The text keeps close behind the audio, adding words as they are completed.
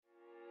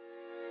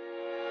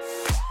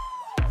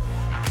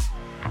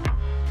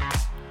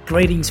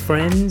Greetings,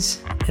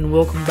 friends, and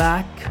welcome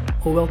back,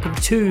 or welcome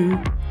to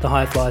the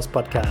High Flyers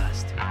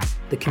podcast,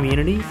 the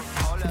community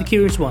for the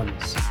curious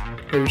ones,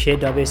 where we share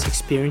diverse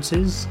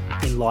experiences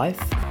in life,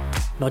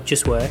 not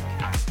just work.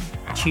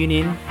 Tune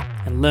in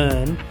and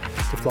learn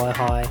to fly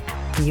high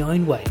in your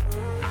own way,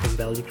 from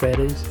value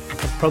creators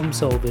and problem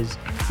solvers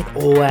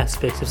in all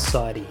aspects of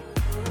society.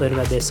 Learn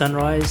about their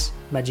sunrise,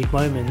 magic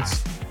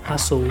moments,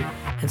 hustle,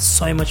 and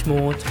so much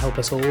more to help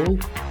us all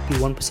be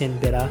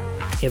 1% better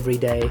every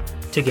day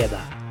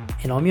together.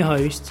 And I'm your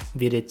host,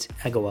 Vidit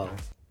Agarwal.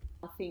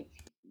 I think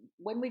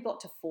when we got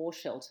to 4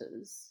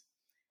 shelters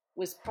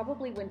was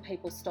probably when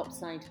people stopped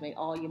saying to me,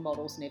 oh, your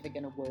model's never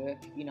going to work,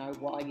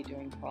 why are you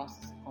doing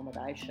crisis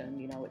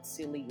accommodation, it's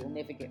silly, you'll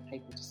never get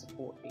people to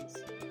support this.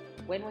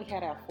 When we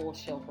had our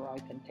 4th shelter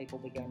open, people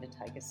began to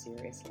take us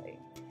seriously.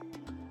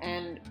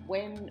 And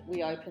when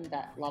we opened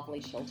that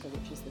lovely shelter,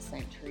 which is the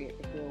Sanctuary at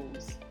the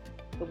Hills,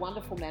 the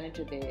wonderful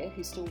manager there,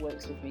 who still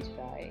works with me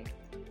today,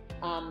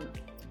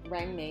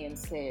 rang me and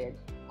said,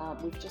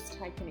 we've just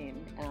taken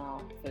in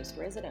our first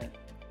resident.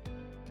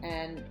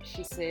 And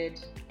she said,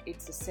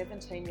 it's a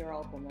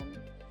 17-year-old woman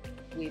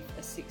with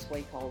a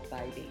 6-week-old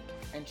baby,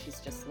 and she's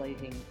just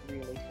leaving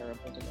really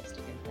terrible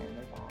domestic and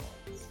family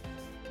violence.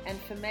 And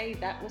for me,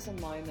 that was a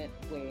moment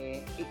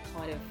where it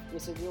kind of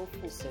was a real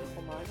full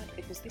circle moment,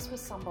 because this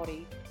was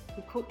somebody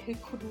who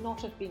could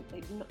not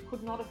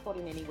have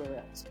gotten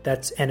anywhere else.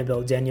 That's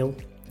Annabelle Daniel,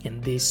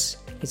 and this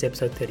is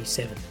episode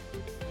 37.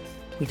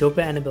 We talk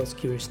about Annabelle's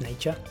curious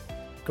nature,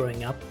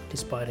 growing up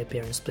despite her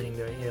parents splitting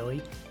very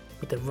early,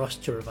 with a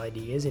roster of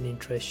ideas and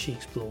interests she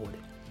explored.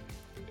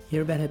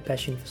 Hear about her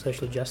passion for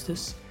social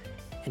justice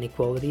and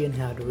equality and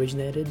how it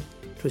originated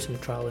through some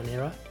trial and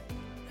error,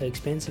 her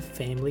expansive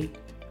family,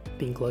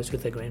 being close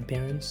with her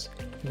grandparents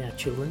and now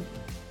children.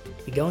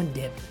 We go in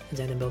depth as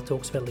Annabelle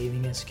talks about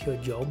leaving a secure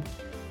job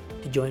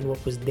to join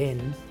what was then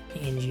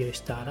an NGO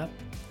startup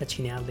that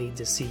she now leads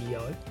as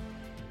CEO,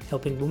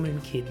 helping women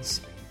and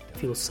kids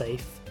feel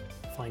safe,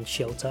 find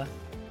shelter,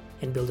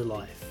 and build a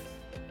life.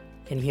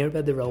 And hear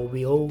about the role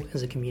we all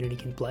as a community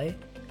can play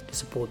to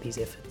support these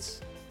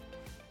efforts.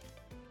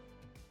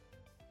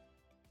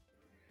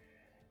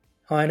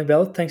 Hi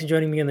Annabelle, thanks for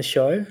joining me on the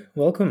show.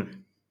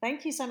 Welcome.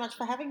 Thank you so much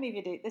for having me,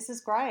 Vidit. This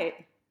is great.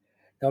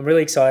 I'm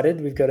really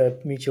excited. We've got a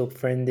mutual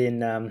friend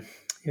in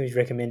who's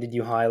recommended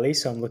you highly,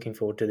 so I'm looking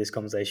forward to this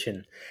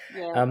conversation.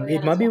 Yeah,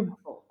 it might be.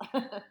 wonderful.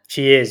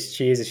 She is.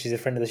 She's a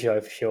friend of the show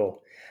for sure.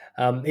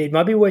 It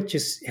might be worth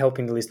just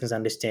helping the listeners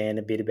understand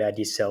a bit about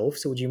yourself.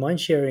 So would you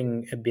mind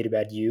sharing a bit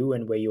about you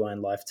and where you are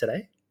in life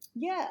today?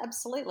 Yeah,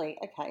 absolutely.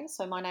 Okay,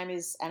 so my name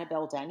is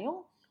Annabelle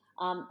Daniel.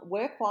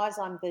 Work-wise,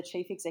 I'm the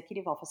Chief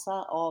Executive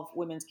Officer of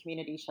Women's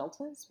Community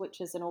Shelters,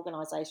 which is an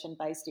organisation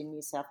based in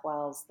New South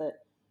Wales that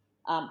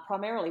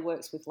primarily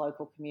works with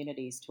local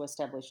communities to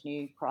establish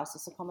new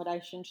crisis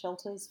accommodation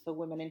shelters for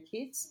women and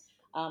kids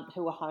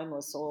who are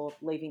homeless or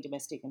leaving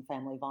domestic and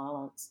family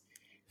violence.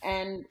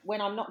 And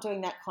when I'm not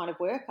doing that kind of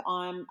work,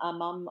 I'm a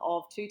mum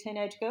of 2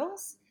 teenage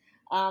girls,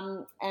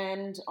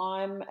 and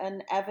I'm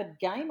an avid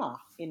gamer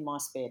in my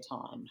spare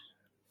time.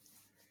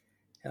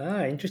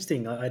 Ah,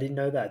 interesting. I didn't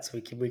know that, so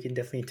we can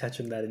definitely touch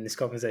on that in this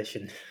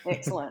conversation.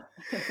 Excellent.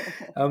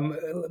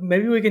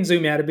 Maybe we can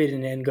zoom out a bit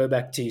and go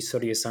back to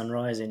sort of your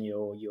sunrise and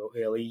your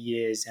early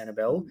years,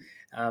 Annabelle.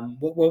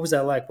 What was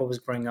that like? What was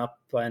growing up,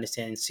 I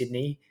understand, in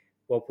Sydney?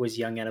 What was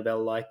young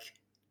Annabelle like?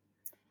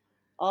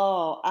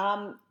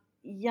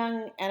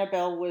 Young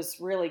Annabelle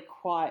was really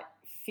quite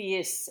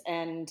fierce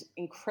and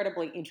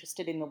incredibly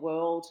interested in the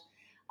world.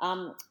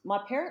 My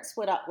parents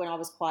split up when I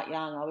was quite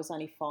young. I was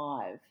only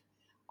 5.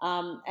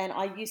 And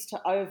I used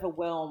to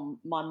overwhelm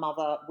my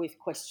mother with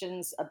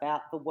questions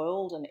about the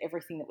world and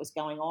everything that was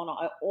going on.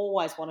 I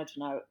always wanted to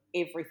know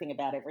everything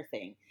about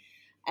everything.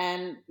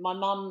 And my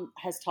mum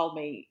has told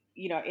me,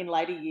 in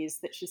later years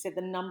that she said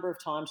the number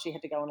of times she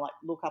had to go and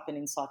look up an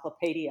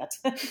encyclopedia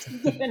to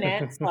get an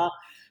answer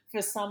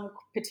for some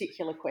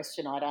particular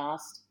question I'd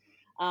asked.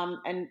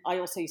 And I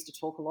also used to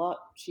talk a lot.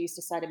 She used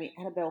to say to me,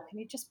 Annabelle, can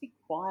you just be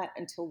quiet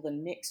until the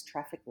next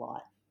traffic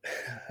light?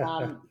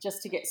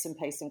 Just to get some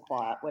peace and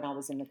quiet when I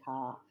was in the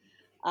car.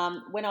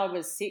 When I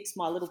was 6,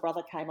 my little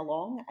brother came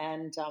along,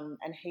 and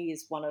he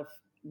is one of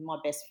my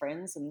best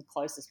friends and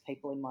closest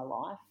people in my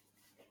life.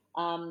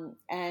 And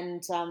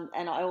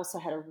I also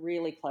had a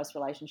really close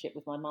relationship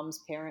with my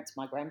mum's parents,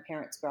 my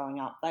grandparents growing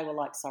up. They were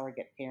like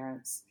surrogate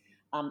parents,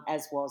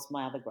 as was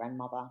my other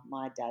grandmother,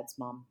 my dad's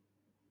mum.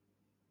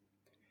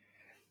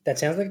 That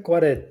sounds like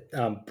quite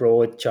a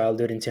broad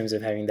childhood in terms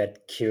of having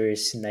that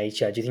curious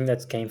nature. Do you think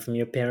that came from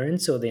your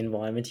parents or the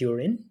environment you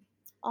were in?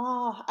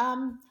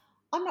 I'm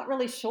not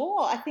really sure.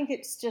 I think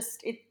it's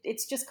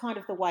just kind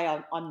of the way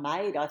I'm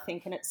made, I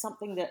think, and it's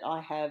something that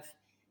I have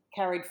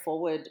carried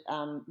forward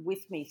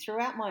with me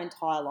throughout my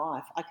entire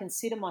life. I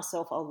consider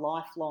myself a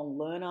lifelong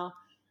learner.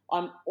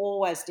 I'm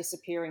always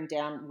disappearing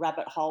down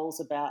rabbit holes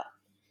about,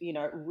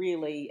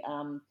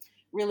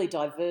 really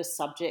diverse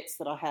subjects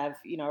that I have,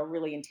 a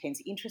really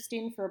intense interest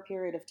in for a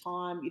period of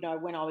time.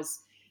 When I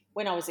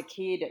was a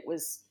kid,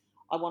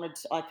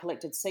 I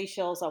collected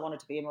seashells. I wanted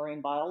to be a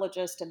marine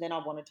biologist, and then I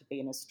wanted to be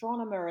an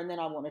astronomer, and then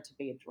I wanted to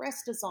be a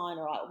dress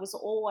designer. I was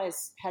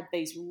always had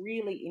these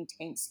really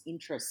intense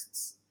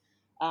interests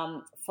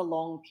for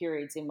long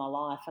periods in my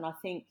life, and I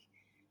think,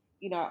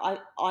 I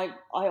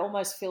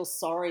almost feel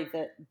sorry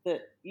that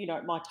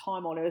my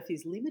time on earth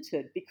is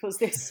limited because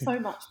there's so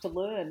much to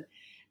learn.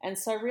 And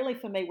so really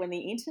for me, when the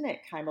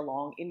internet came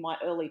along in my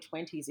early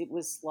 20s, it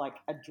was like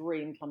a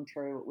dream come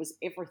true. It was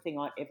everything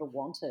I ever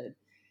wanted.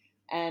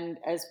 And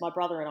as my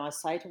brother and I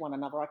say to one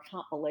another, I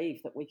can't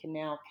believe that we can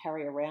now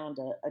carry around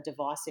a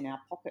device in our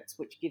pockets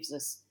which gives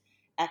us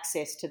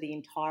access to the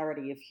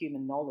entirety of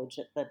human knowledge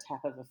at the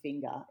tap of a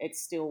finger.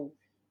 It's still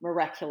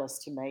miraculous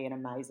to me and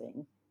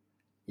amazing.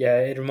 Yeah,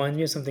 it reminds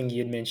me of something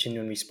you had mentioned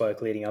when we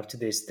spoke leading up to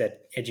this,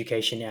 that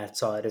education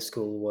outside of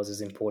school was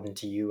as important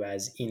to you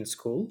as in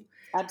school.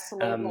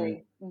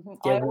 Absolutely. Um,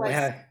 yeah, I always,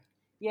 how,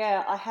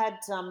 yeah, I had,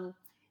 I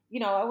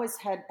always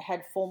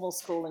had formal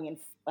schooling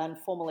and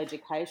formal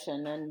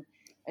education,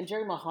 and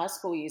during my high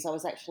school years, I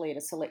was actually at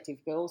a selective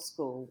girls'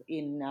 school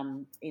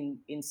in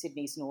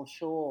Sydney's North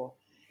Shore,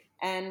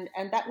 and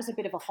that was a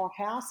bit of a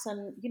hothouse,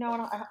 and and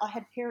I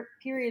had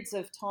periods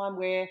of time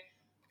where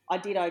I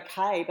did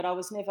okay, but I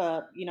was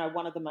never,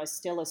 one of the most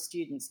stellar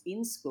students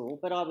in school,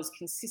 but I was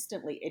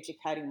consistently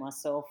educating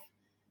myself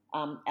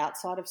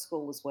outside of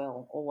school as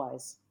well,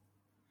 always.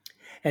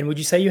 and would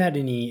you say you had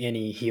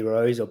any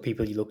heroes or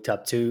people you looked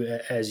up to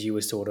as you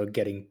were sort of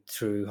getting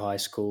through high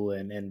school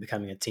and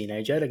becoming a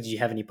teenager? Like, did you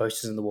have any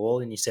posters on the wall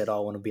and you said, "Oh, I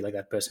want to be like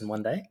that person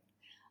one day"?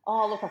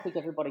 Oh, look, I think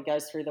everybody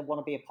goes through the want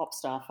to be a pop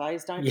star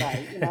phase, don't Yeah.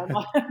 they?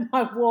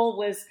 My wall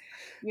was,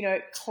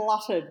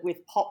 cluttered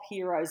with pop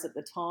heroes at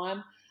the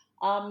time.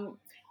 Um,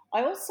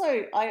 I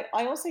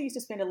also used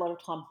to spend a lot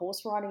of time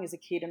horse riding as a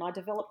kid, and I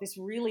developed this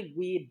really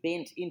weird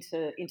bent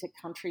into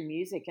country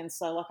music, and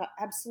so like I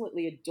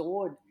absolutely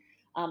adored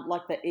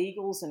like the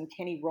Eagles and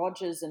Kenny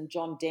Rogers and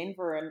John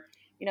Denver, and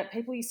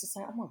people used to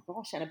say, "Oh my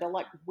gosh, Annabelle,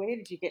 like where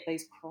did you get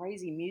these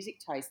crazy music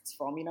tastes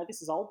from?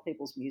 This is old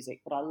people's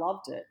music," but I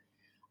loved it.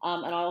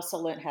 And I also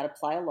learned how to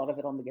play a lot of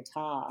it on the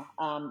guitar,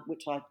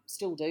 which I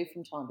still do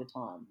from time to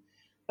time.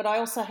 But I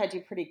also had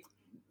your pretty,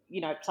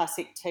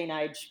 classic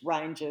teenage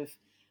range of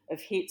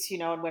hits.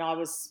 And when I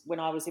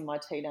was in my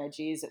teenage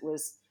years, it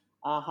was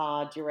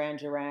Aha, Duran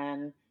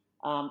Duran,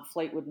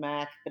 Fleetwood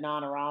Mac,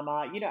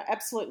 Bananarama.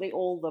 Absolutely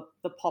all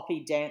the poppy,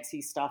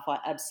 dancey stuff I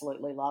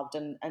absolutely loved,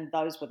 and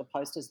those were the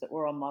posters that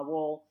were on my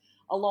wall,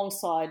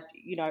 alongside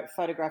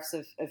photographs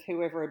of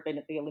whoever had been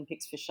at the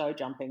Olympics for show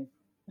jumping.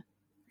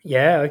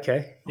 Yeah.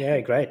 Okay.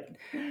 Yeah. Great.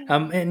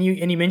 And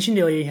you mentioned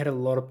earlier you had a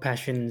lot of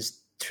passions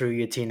through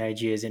your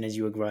teenage years and as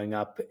you were growing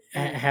up.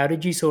 Mm, How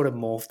did you sort of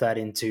morph that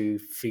into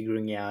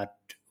figuring out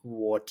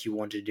what you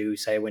want to do?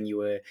 Say when you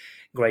were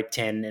grade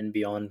 10 and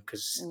beyond,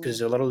 because mm,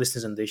 there's a lot of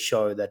listeners on this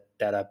show that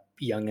are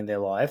young in their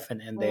life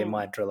and they mm.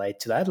 might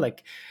relate to that.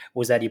 Like,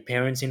 was that your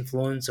parents'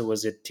 influence or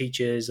was it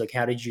teachers? Like,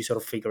 how did you sort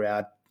of figure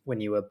out when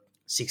you were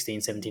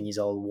 16, 17 years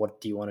old, what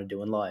do you want to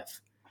do in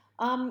life?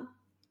 Um,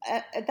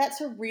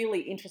 that's a really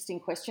interesting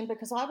question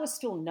because I was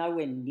still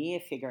nowhere near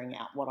figuring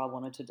out what I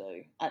wanted to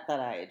do at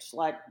that age.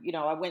 Like,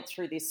 I went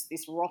through this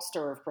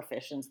roster of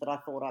professions that I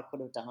thought I could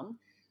have done.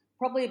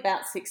 Probably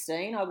about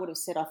 16, I would have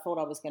said I thought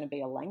I was going to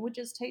be a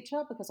languages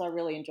teacher because I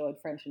really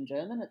enjoyed French and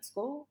German at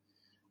school.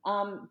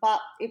 But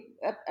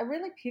a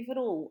really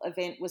pivotal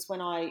event was when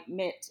I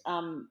met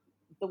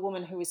the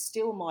woman who is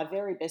still my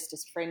very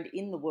bestest friend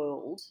in the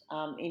world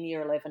in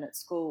year 11 at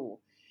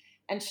school.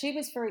 And she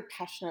was very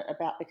passionate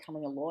about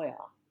becoming a lawyer.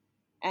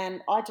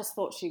 And I just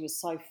thought she was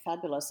so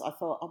fabulous. I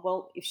thought, oh,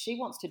 well, if she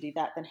wants to do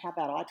that, then how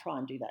about I try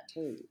and do that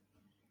too?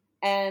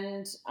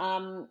 And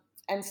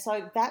and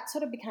so that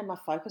sort of became my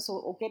focus,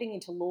 or getting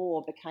into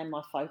law became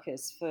my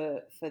focus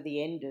for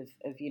the end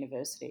of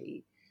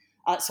university.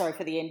 Sorry,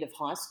 for the end of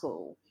high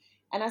school.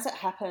 And as it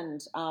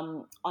happened,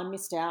 I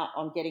missed out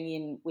on getting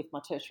in with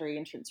my tertiary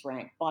entrance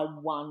rank by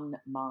 1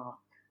 mark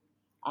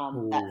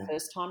that Ooh.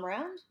 first time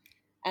round.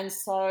 And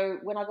so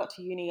when I got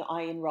to uni,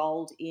 I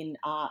enrolled in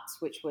arts,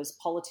 which was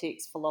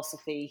politics,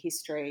 philosophy,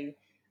 history,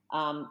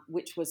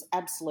 which was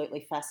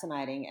absolutely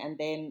fascinating. And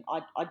then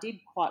I did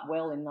quite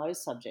well in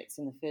those subjects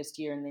in the first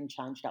year and then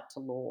changed up to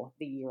law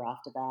the year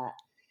after that.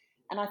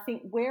 And I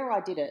think where I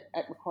did it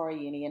at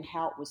Macquarie Uni and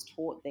how it was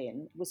taught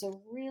then was a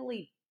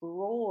really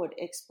broad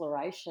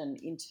exploration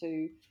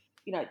into,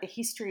 the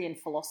history and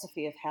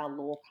philosophy of how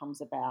law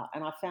comes about.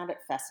 And I found it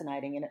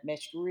fascinating and it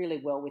meshed really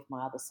well with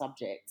my other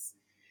subjects.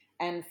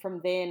 And from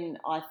then,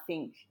 I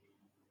think,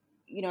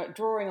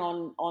 drawing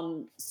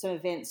on some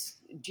events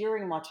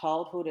during my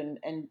childhood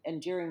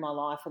and during my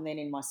life and then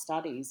in my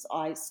studies,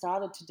 I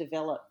started to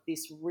develop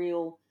this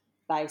real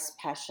base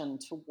passion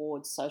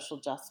towards social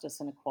justice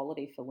and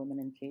equality for women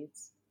and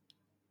kids.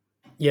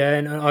 Yeah,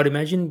 and I'd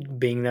imagine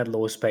being that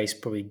law space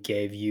probably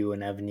gave you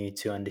an avenue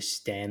to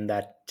understand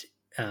that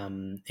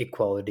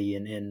equality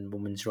and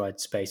women's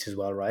rights space as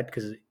well, right?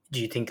 Because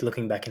do you think,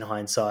 looking back in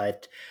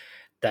hindsight,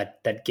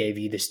 that gave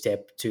you the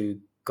step to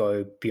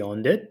go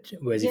beyond it.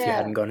 Whereas if you Yeah,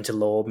 hadn't gone into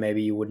law,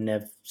 maybe you wouldn't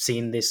have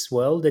seen this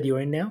world that you're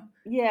in now.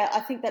 yeah, I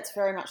think that's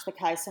very much the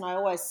case. And I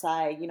always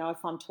say,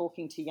 if I'm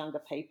talking to younger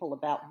people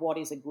about what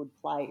is a good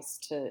place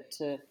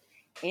to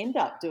end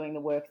up doing the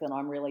work that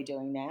I'm really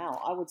doing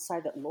now, I would say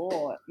that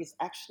law is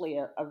actually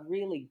a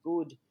really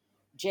good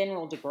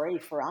general degree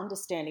for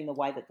understanding the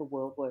way that the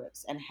world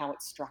works and how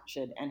it's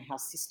structured and how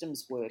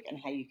systems work and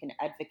how you can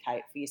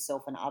advocate for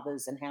yourself and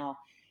others and how,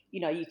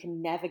 you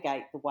can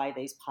navigate the way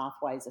these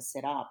pathways are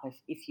set up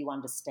if you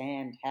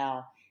understand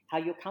how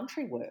your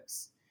country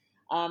works.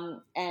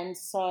 And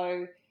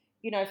so,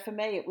 for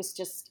me, it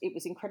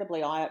was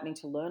incredibly eye opening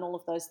to learn all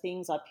of those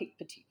things. I picked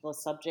particular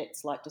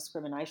subjects like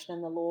discrimination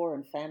in the law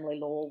and family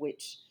law,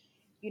 which,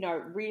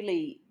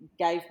 really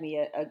gave me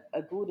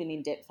a good and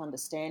in depth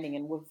understanding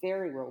and were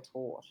very well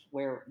taught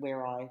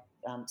where I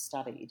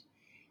studied.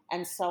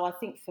 And so I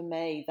think for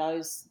me,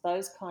 those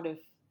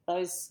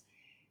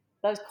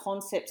those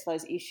concepts,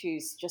 those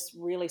issues just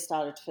really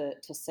started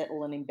to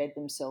settle and embed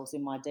themselves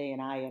in my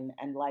DNA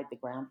and laid the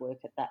groundwork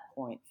at that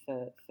point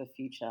for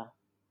future.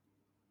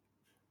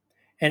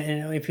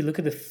 And if you look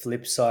at the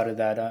flip side of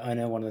that, I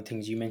know one of the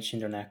things you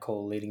mentioned on our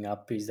call leading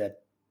up is that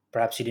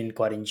perhaps you didn't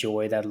quite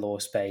enjoy that law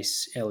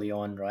space early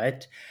on,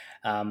 right?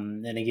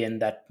 And again,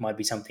 that might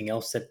be something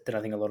else that I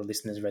think a lot of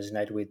listeners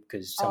resonate with,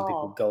 because some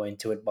people Oh, go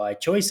into it by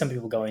choice, some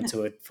people go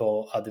into it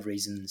for other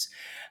reasons.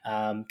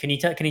 Can you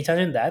touch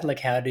on that? Like,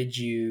 how did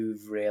you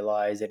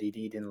realize that you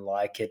didn't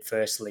like it,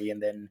 firstly,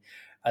 and then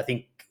I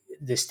think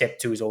the step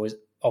two is always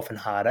often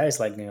harder. It's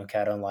like, okay,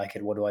 I don't like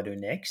it. What do I do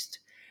next?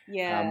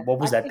 yeah. What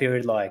was that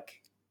period like?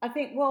 I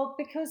think, well,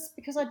 because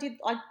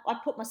I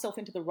put myself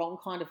into the wrong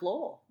kind of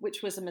law,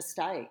 which was a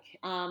mistake.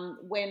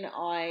 When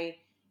I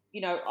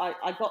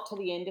got to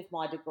the end of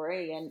my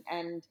degree,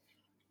 and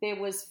there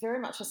was very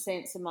much a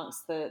sense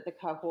amongst the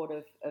cohort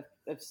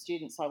of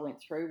students I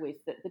went through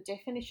with that the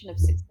definition of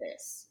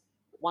success,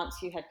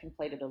 once you had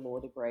completed a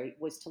law degree,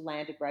 was to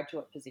land a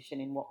graduate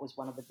position in what was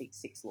one of the big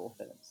six law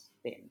firms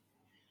then,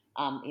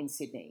 in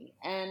Sydney.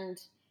 And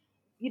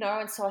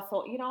so I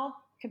thought, I'm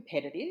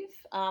competitive.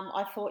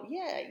 I thought,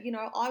 yeah,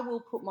 I will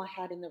put my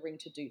hat in the ring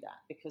to do that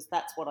because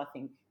that's what I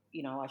think,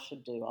 I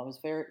should do. I was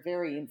very,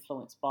 very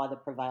influenced by the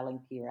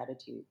prevailing peer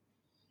attitude.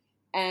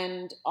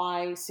 And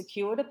I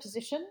secured a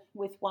position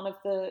with with one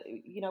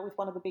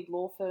of the big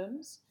law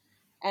firms.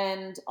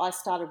 And I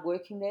started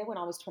working there when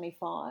I was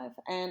 25.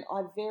 And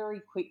I very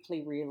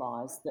quickly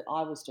realised that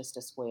I was just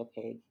a square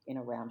peg in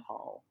a round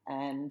hole.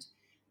 And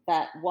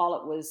that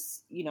while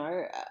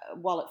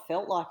it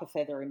felt like a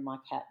feather in my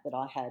cap that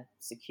I had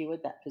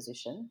secured that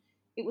position,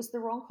 it was the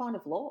wrong kind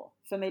of law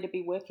for me to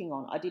be working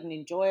on. I didn't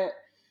enjoy it.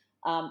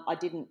 I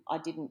didn't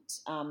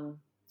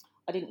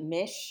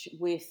mesh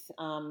with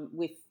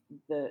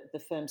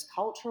the firm's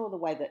culture or the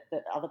way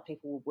that other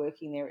people were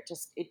working there. It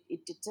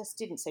just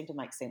didn't seem to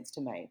make sense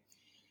to me.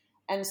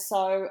 And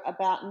so,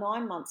 about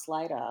 9 months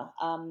later,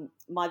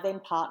 my then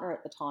partner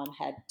at the time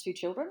had two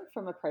children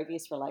from a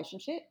previous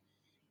relationship,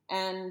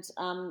 and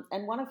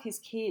one of his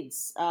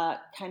kids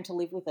came to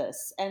live with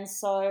us, and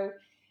so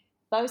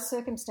those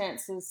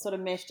circumstances sort of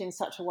meshed in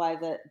such a way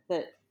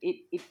that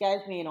it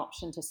gave me an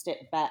option to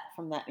step back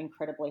from that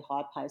incredibly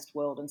high paced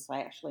world and say,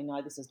 actually,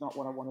 no, this is not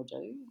what I want to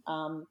do.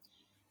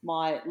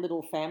 My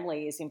little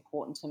family is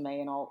important to me,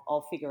 and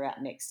I'll figure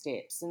out next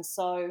steps. And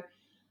so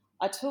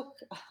I took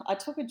I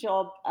took a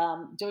job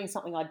doing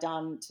something I'd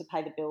done to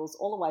pay the bills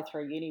all the way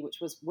through uni, which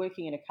was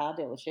working in a car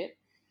dealership.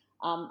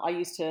 I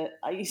used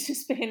to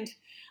spend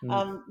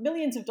Mm.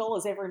 millions of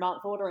dollars every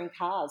month ordering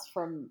cars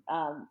from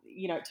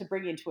to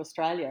bring into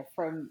Australia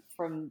from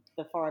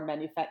the foreign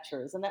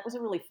manufacturers, and that was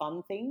a really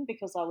fun thing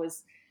because I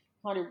was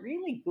kind of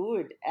really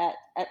good at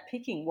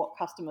picking what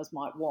customers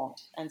might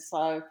want, and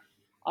so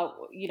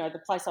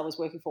the place I was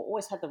working for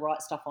always had the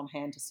right stuff on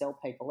hand to sell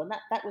people, and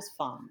that was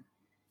fun.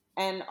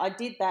 And I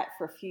did that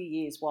for a few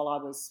years while I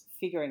was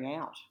figuring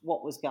out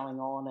what was going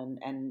on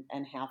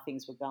and how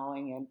things were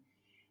going.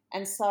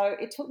 And so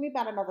it took me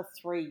about another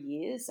 3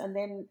 years. And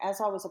then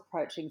as I was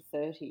approaching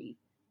 30,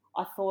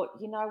 I thought,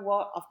 you know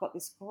what? I've got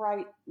this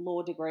great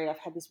law degree. I've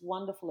had this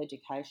wonderful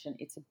education.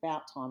 It's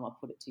about time I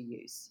put it to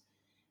use.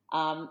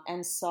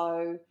 And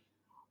so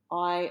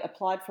I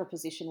applied for a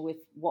position with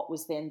what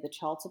was then the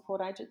Child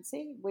Support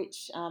Agency,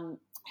 which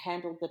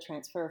handled the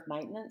transfer of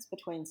maintenance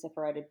between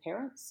separated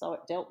parents. So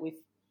it dealt with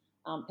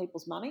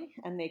people's money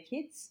and their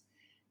kids,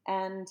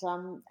 and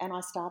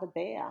I started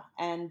there,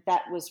 and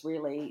that was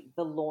really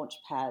the launch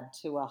pad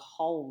to a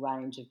whole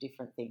range of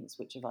different things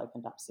which have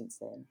opened up since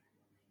then.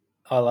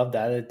 I love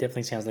that. It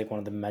definitely sounds like one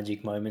of the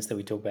magic moments that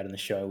we talk about in the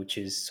show, which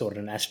is sort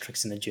of an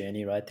asterisk in the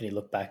journey, right? Then you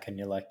look back and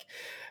you're like,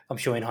 I'm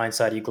sure in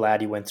hindsight, you're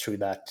glad you went through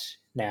that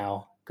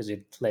now because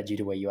it led you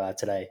to where you are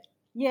today.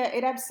 Yeah,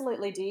 it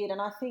absolutely did,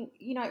 and I think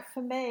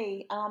for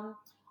me,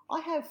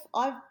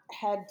 I've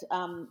had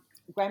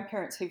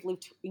grandparents who've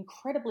lived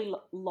incredibly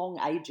long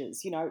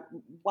ages.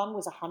 One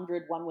was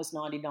 100, one was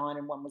 99,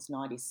 and one was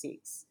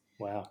 96.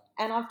 Wow.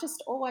 And I've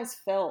just always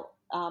felt,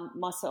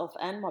 myself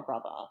and my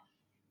brother,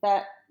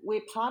 that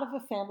we're part of a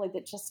family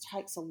that just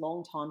takes a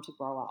long time to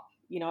grow up.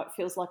 It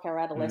feels like our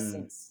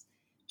adolescence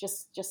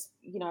just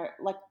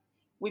like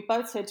we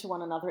both said to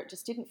one another, it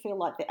just didn't feel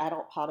like the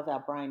adult part of our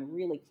brain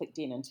really clicked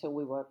in until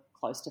we were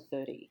close to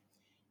 30.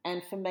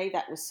 And for me,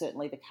 that was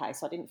certainly the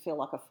case. I didn't feel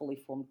like a fully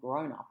formed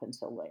grown-up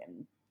until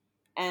then.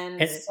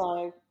 And And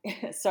so,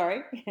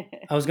 sorry.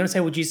 I was going to say,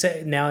 would you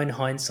say now in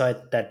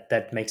hindsight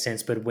that makes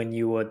sense? But when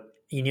you were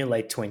in your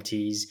late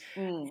 20s,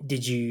 Mm,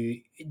 did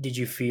you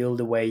feel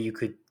the way you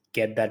could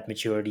get that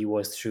maturity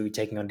was through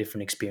taking on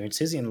different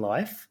experiences in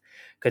life?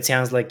 'Cause it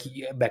sounds like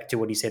back to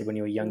what you said when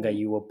you were younger, mm,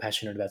 you were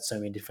passionate about so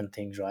many different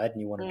things, right?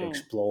 And you wanted to mm.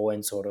 explore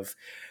and sort of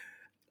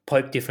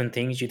poke different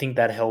things. Do you think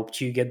that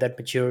helped you get that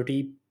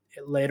maturity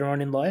later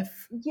on in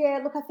life? Yeah,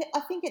 look, I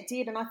think it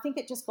did, and I think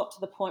it just got to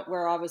the point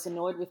where I was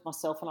annoyed with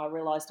myself, and I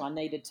realised I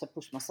needed to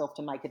push myself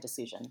to make a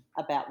decision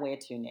about where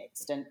to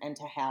next, and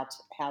to how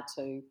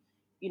to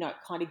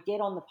kind of get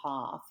on the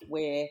path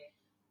where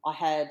I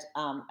had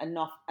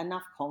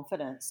enough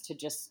confidence to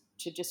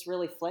just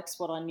really flex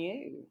what I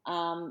knew,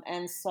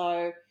 and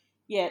so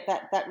yeah,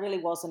 that really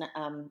was an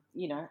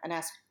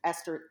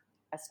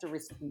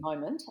asterisk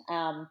moment,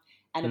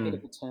 and a bit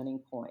of Hmm. a turning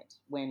point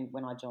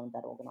when I joined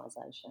that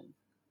organisation.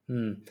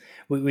 Hmm.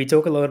 We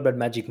talk a lot about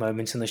magic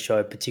moments in the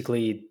show,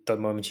 particularly the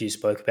moments you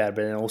spoke about,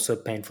 but then also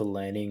painful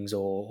learnings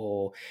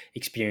or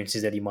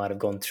experiences that you might have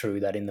gone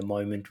through that in the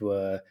moment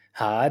were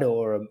hard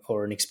or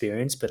an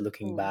experience, but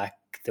looking Mm,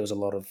 back, there was a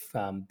lot of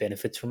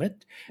benefits from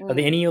it. Are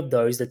there mm. any of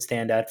those that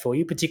stand out for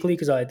you, particularly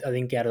because I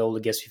think out of all the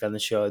guests we've had on the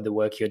show, the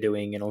work you're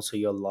doing and also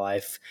your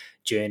life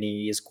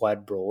journey is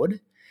quite broad.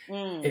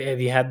 Mm,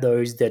 Have you had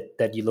those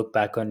that you look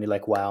back on and you're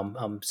like, wow,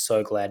 I'm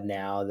so glad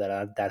now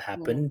that that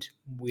mm. happened.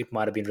 It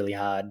might have been really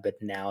hard,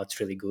 but now it's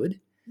really good.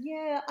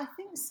 Yeah, I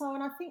think so,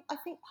 and I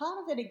think part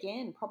of it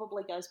again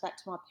probably goes back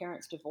to my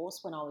parents' divorce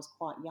when I was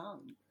quite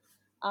young,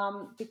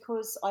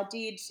 because I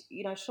did,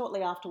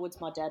 shortly afterwards,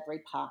 my dad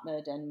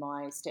repartnered, and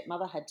my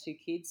stepmother had two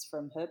kids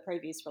from her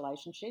previous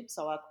relationship,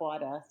 so I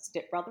acquired a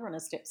stepbrother and a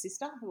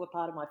stepsister who were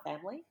part of my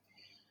family.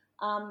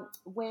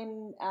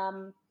 When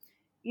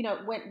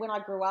I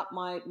grew up,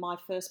 my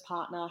first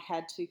partner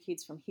had two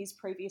kids from his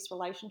previous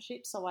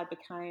relationship, so I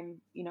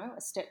became,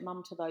 a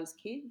stepmom to those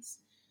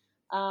kids.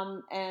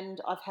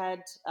 And I've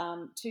had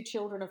two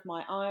children of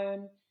my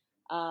own.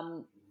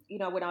 Um,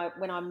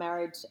 when I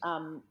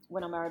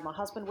married my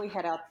husband, we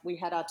had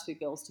our two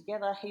girls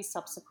together. He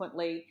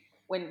subsequently,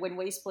 when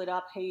we split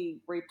up,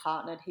 he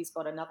repartnered. He's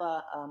got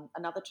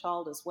another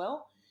child as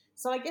well.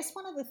 So I guess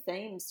one of the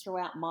themes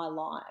throughout my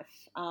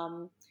life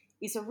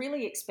is a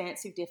really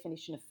expansive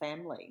definition of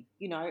family.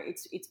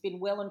 It's been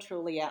well and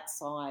truly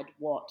outside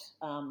what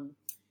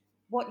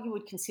you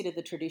would consider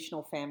the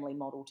traditional family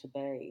model to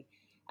be.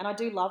 And I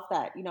do love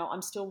that.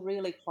 I'm still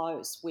really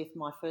close with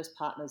my first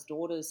partner's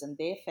daughters and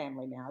their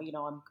family now.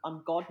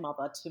 I'm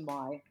godmother to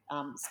my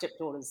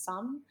stepdaughter's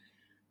son.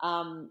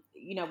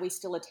 We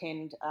still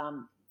attend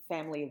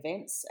family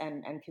events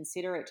and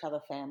consider each other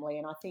family.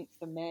 And I think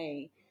for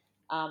me,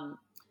 um,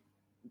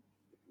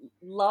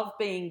 love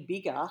being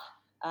bigger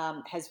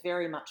has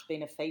very much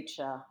been a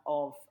feature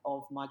of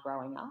my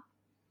growing up.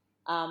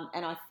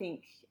 And I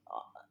think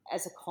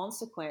as a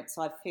consequence,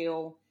 I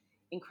feel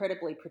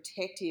incredibly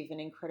protective and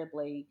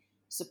incredibly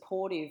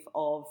supportive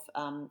of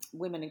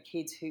women and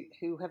kids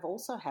who have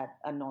also had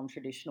a non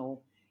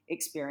traditional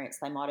experience.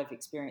 They might have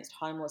experienced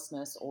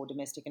homelessness or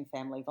domestic and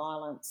family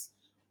violence,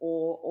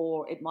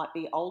 or it might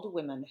be older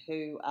women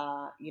who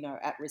are,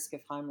 at risk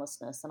of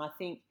homelessness. And I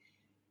think,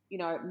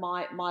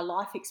 my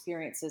life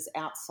experiences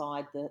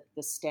outside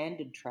the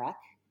standard track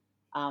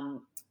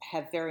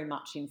have very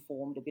much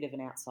informed a bit of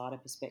an outsider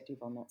perspective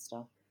on that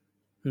stuff.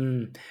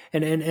 Mm.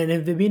 And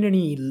have there been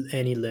any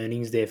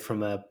learnings there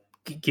from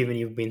given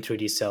you've been through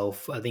it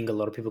yourself? I think a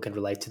lot of people can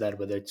relate to that,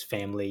 whether it's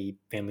family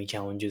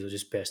challenges or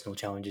just personal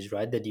challenges,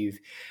 right?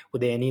 Were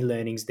there any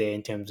learnings there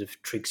in terms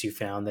of tricks you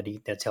found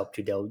that's helped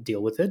you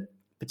deal with it,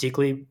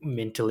 particularly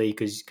mentally,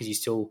 because you're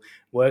still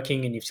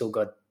working and you've still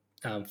got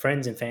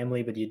friends and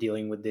family, but you're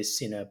dealing with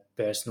this in a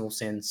personal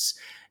sense,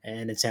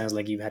 and it sounds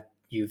like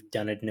you've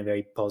done it in a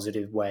very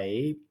positive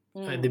way.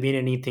 Have there Mm, been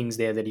any things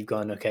there that you've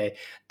gone, okay,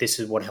 this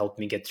is what helped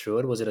me get through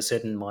it? Was it a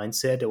certain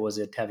mindset or was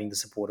it having the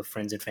support of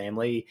friends and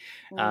family?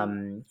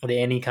 mm. Are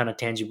there any kind of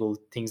tangible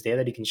things there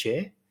that you can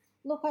share?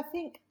 Look, I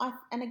think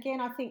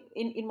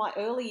in my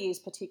early years,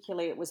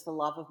 particularly, it was the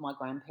love of my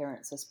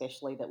grandparents,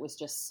 especially, that was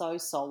just so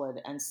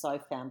solid and so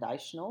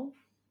foundational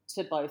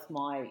to both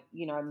my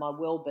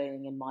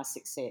well-being and my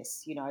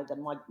success.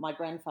 That my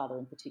grandfather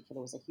in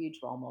particular was a huge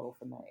role model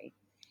for me.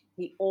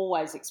 He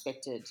always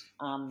expected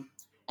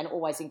and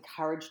always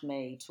encouraged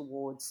me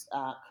towards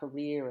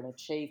career and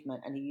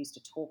achievement, and he used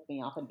to talk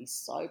me up and be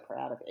so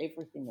proud of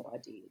everything that I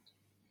did.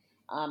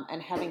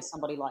 And having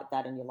somebody like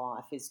that in your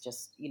life is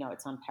just,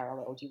 it's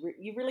unparalleled.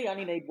 You really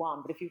only need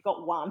one, but if you've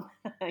got one,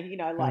 like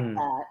Mm,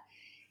 that,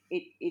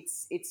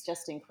 it's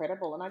just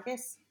incredible. And I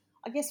guess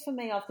for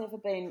me, I've never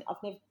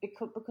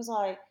because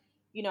I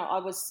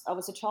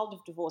was a child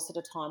of divorce at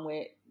a time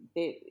where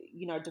there,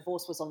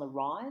 divorce was on the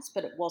rise,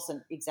 but it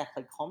wasn't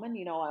exactly common.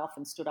 I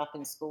often stood up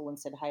in school and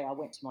said, hey, I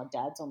went to my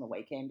dad's on the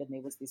weekend, and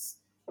there was this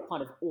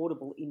kind of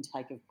audible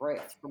intake of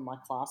breath from my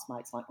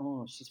classmates, like,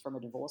 oh, she's from a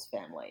divorced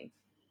family.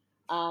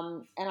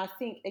 And I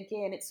think,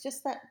 again, it's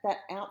just that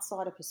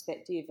outsider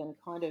perspective and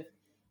kind of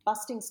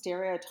busting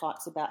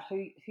stereotypes about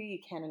who you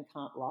can and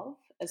can't love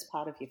as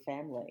part of your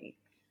family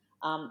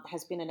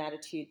has been an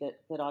attitude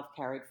that I've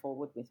carried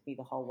forward with me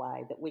the whole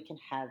way, that we can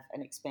have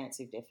an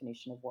expansive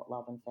definition of what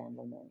love and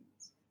family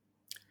means.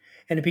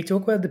 And if we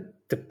talk about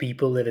the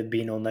people that have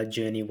been on that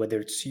journey, whether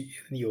it's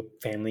your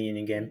family and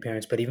your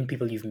grandparents, but even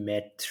people you've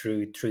met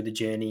through the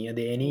journey, are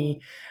there Mm,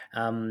 any?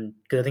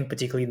 Because I think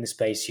particularly in the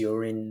space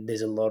you're in,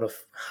 there's a lot of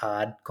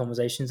hard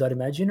conversations, I'd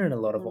imagine, and a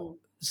lot of mm,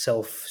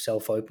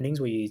 self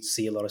openings where you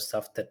see a lot of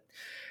stuff that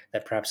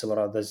perhaps a lot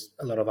of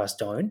us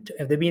don't.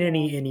 Have there been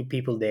yeah. any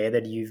people there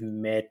that you've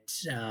met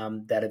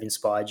that have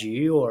inspired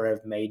you or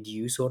have made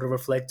you sort of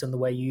reflect on the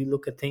way you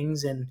look at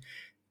things and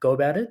go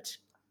about it?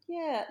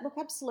 Yeah, look,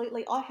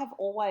 absolutely. I have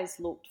always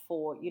looked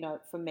for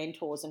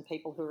mentors and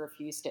people who are a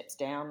few steps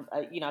down,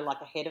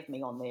 like ahead of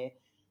me on their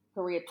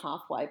career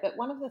pathway. But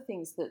one of the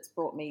things that's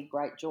brought me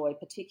great joy,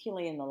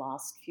 particularly in the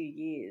last few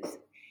years,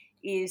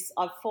 is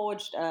I've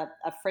forged a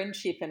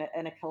friendship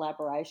and a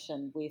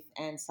collaboration with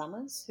Anne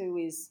Summers, who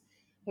was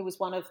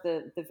one of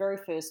the very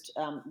first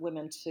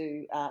women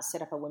to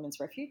set up a women's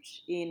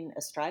refuge in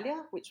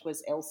Australia, which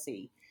was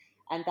Elsie,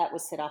 and that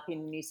was set up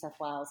in New South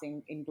Wales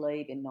in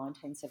Glebe in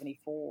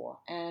 1974.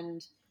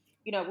 And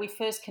we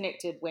first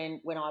connected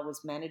when I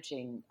was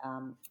managing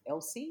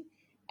Elsie,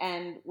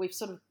 and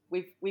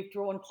we've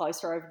drawn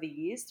closer over the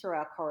years through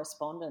our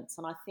correspondence.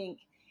 And I think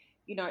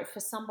for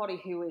somebody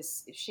who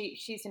is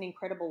she's an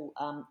incredible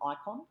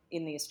icon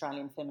in the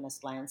Australian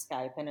feminist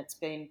landscape, and it's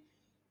been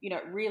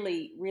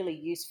really really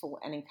useful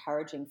and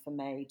encouraging for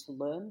me to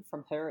learn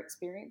from her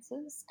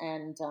experiences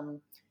and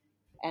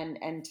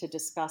to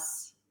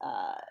discuss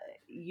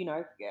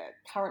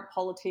current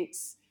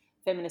politics,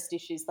 feminist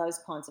issues, those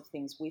kinds of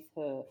things with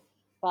her.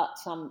 But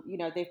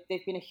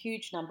there've been a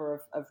huge number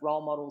of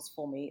role models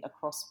for me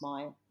across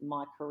my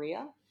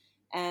career,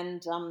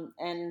 and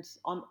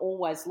I'm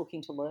always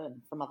looking to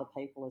learn from other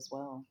people as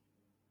well.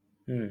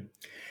 Hmm.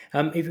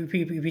 If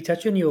we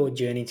touch on your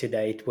journey to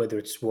date, whether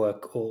it's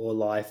work or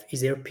life, is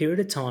there a period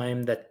of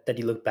time that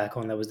you look back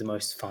on that was the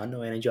most fun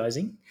or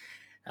energizing?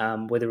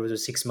 Whether it was a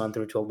 6 month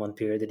or a 12 month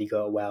period that you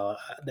go, wow,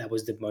 that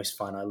was the most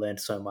fun. I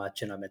learned so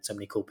much and I met so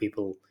many cool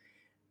people.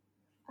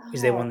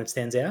 Is there Oh, one that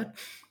stands out?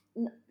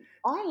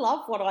 I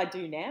love what I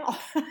do now.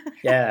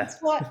 Yeah. It's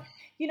what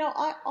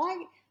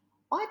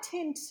I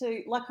tend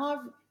to like.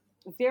 I'm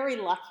very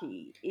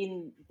lucky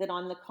in that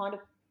I'm the kind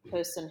of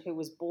person who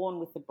was born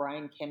with the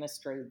brain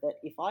chemistry that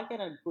if I get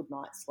a good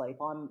night's sleep,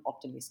 I'm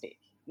optimistic.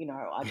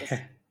 I just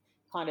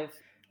kind of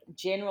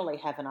generally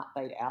have an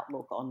upbeat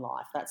outlook on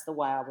life. That's the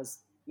way I was,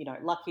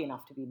 lucky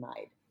enough to be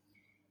made.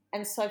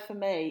 And so for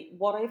me,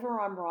 whatever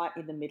I'm right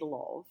in the middle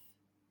of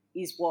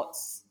is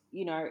what's,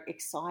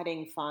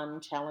 exciting,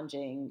 fun,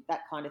 challenging,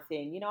 that kind of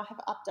thing. I have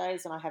up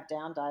days and I have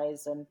down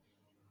days and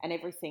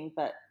everything,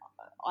 but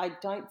I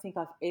don't think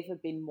I've ever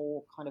been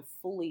more kind of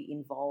fully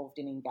involved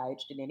and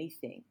engaged in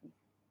anything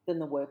than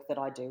the work that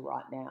I do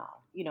right now.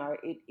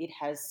 It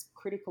has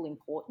critical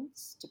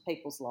importance to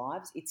people's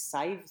lives. It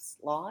saves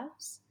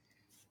lives.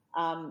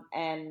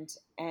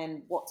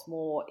 And what's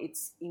more,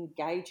 it's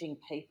engaging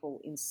people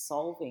in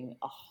solving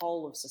a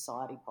whole of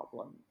society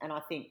problem. And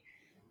I think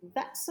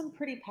that's some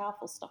pretty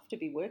powerful stuff to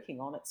be working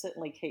on. It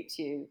certainly keeps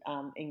you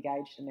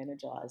engaged and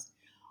energized.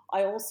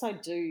 I also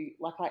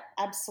I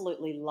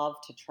absolutely love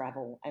to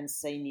travel and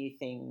see new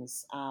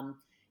things.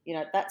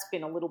 That's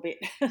been a little bit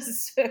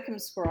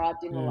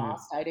circumscribed in the Hmm.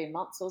 last 18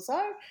 months or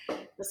so,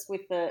 just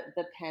with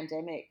the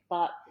pandemic.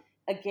 But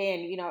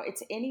again,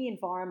 it's any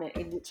environment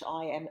in which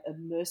I am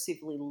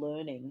immersively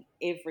learning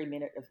every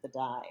minute of the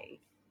day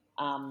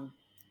um,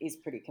 is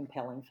pretty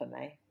compelling for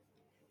me.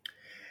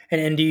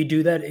 And do you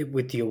do that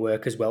with your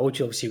work as well, which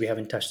obviously we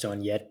haven't touched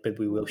on yet, but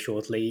we will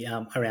shortly,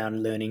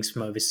 around learnings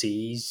from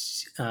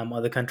overseas,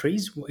 other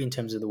countries in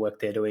terms of the work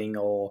they're doing,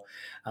 or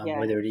Yeah.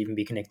 whether it even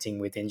be connecting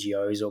with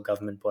NGOs or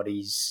government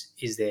bodies?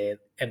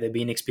 Have there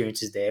been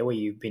experiences there where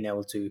you've been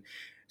able to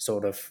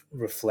sort of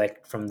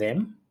reflect from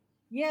them?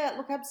 Yeah,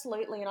 look,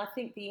 absolutely, and I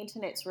think the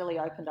internet's really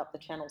opened up the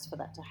channels for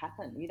that to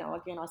happen.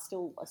 Again, I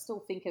still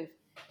think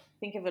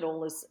of it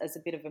all as a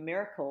bit of a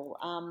miracle.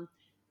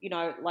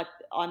 Like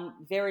I'm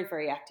very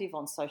very active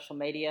on social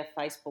media,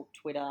 Facebook,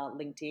 Twitter,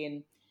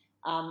 LinkedIn,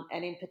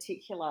 and in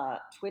particular,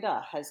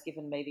 Twitter has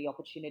given me the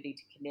opportunity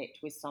to connect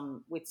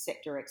with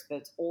sector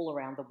experts all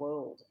around the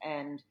world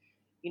and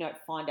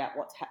find out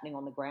what's happening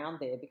on the ground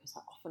there, because I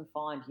often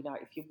find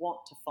if you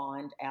want to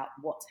find out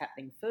what's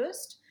happening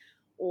first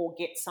or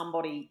get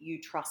somebody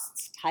you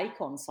trust's take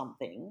on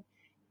something,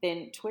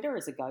 then Twitter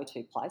is a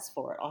go-to place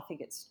for it. I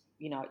think it's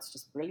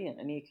just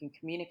brilliant, and you can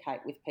communicate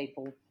with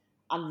people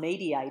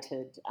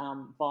unmediated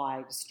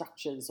by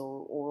structures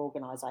or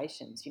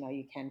organisations.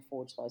 You can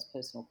forge those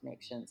personal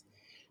connections.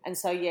 And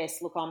so,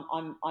 yes, look,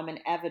 I'm an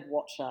avid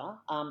watcher,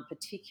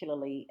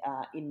 particularly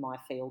in my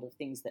field of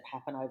things that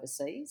happen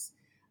overseas,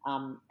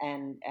 and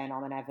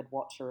I'm an avid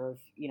watcher of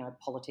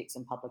politics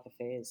and public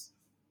affairs.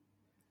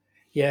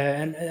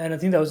 Yeah, and I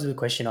think that was the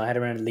question I had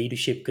around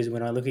leadership, because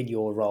when I look at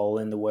your role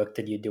and the work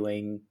that you're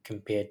doing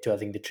compared to, I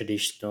think, the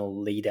traditional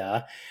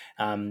leader,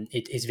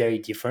 it is very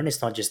different.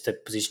 It's not just a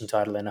position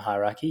title and a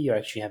hierarchy. You're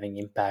actually having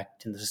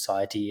impact in the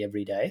society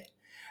every day.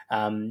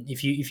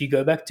 If you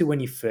go back to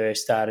when you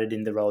first started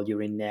in the role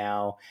you're in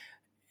now,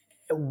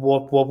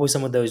 what were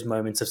some of those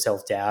moments of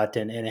self doubt,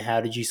 and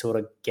how did you sort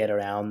of get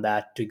around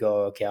that to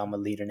go, okay, I'm a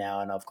leader now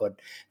and I've got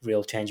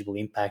real tangible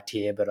impact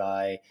here, but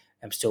I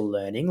am still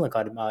learning. Like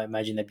I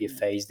imagine there'd be a Mm.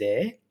 phase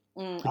there.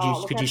 Could you Oh,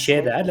 look, could you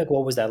share that? absolutely. Like,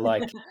 what was that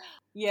like?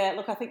 Yeah,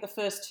 look, I think the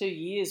first 2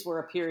 years were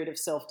a period of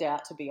self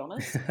doubt, to be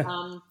honest.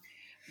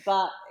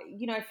 But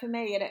for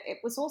me, it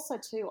was also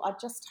too. I'd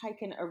just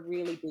taken a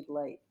really big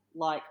leap.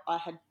 Like I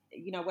had,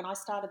 when I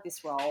started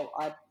this role,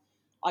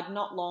 I'd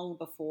not long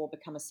before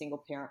become a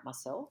single parent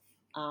myself.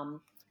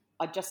 Um,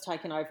 I'd just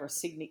taken over a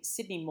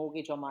Sydney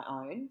mortgage on my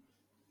own.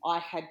 I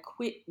had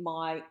quit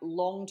my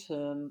long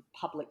term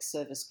public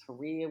service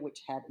career,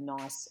 which had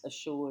nice,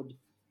 assured,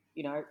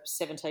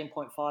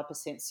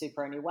 17.5%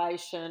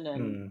 superannuation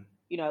and,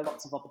 Hmm.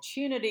 lots of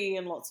opportunity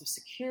and lots of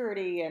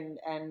security. And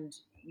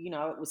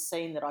it was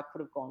seen that I could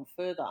have gone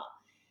further.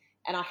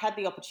 And I had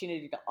the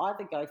opportunity to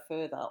either go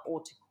further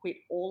or to quit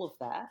all of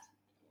that,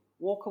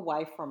 walk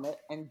away from it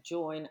and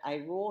join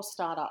a raw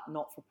startup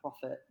not for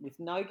profit with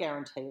no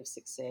guarantee of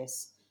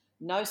success,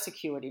 no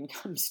secured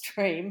income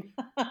stream,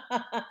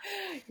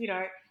 you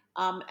know,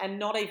 and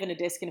not even a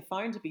desk and a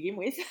phone to begin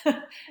with.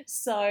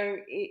 So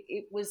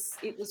it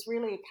was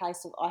really a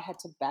case of I had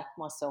to back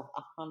myself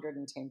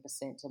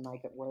 110% to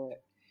make it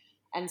work.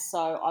 And so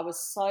I was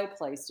so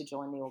pleased to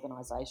join the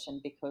organisation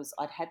because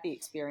I'd had the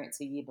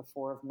experience a year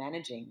before of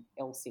managing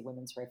Elsie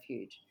Women's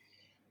Refuge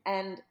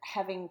and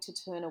having to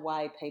turn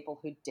away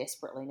people who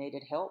desperately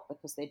needed help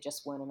because there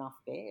just weren't enough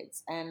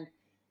beds. And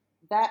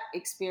that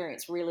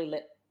experience really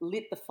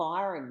lit the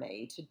fire in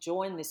me to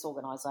join this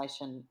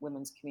organisation,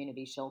 Women's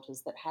Community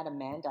Shelters, that had a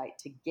mandate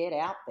to get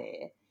out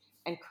there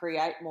and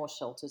create more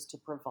shelters to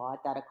provide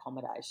that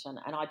accommodation.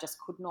 And I just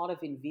could not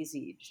have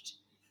envisaged,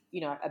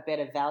 a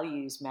better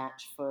values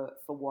match for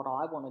what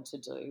I wanted to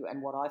do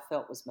and what I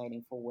felt was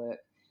meaningful work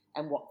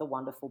and what the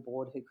wonderful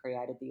board who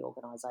created the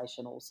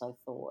organisation also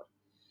thought.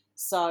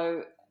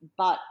 So,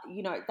 but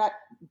that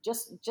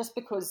just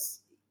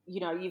because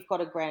you've got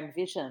a grand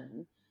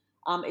vision,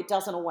 it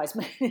doesn't always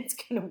mean it's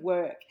going to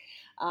work.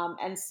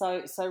 And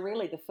so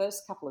really, the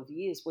first couple of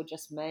years were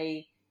just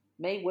me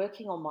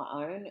working on my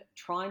own,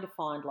 trying to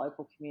find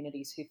local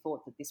communities who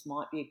thought that this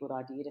might be a good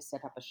idea to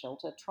set up a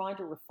shelter, trying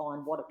to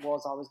refine what it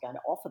was I was going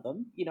to offer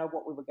them,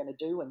 what we were going to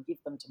do and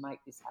give them to make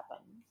this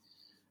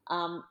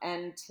happen,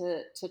 and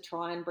to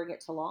try and bring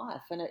it to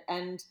life.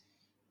 And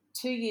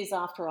 2 years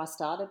after I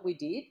started, we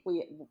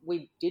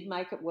did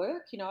make it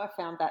work. I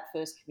found that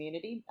first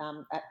community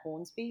at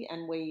Hornsby,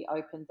 and we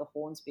opened the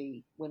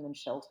Hornsby Women's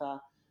Shelter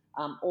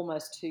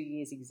almost 2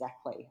 years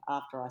exactly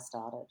after I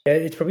started. Yeah,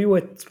 it's probably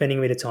worth spending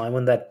a bit of time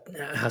on that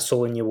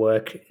hustle in your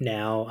work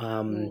now.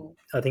 Mm.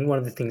 I think one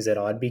of the things that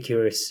I'd be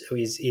curious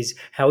is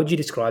how would you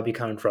describe your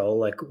current role?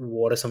 Like,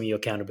 what are some of your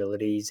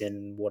accountabilities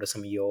and what are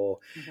some of your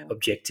Hmm.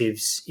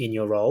 objectives in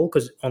your role?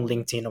 Because on Hmm.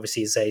 LinkedIn,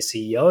 obviously, it says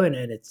CEO,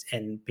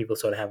 and people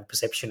sort of have a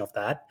perception of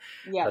that.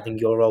 Yeah. But I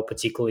think your role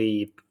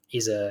particularly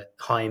is a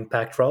high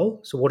impact role.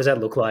 So, what does that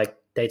look like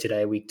day to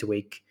day, week to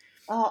week?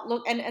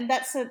 Look, and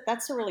that's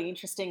a really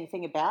interesting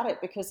thing about it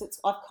because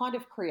I've kind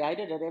of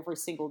created it every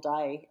single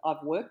day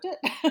I've worked it.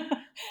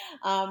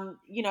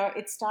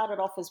 It started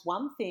off as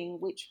one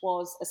thing, which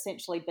was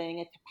essentially being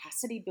a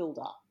capacity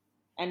builder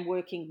and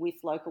working with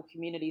local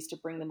communities to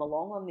bring them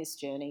along on this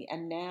journey.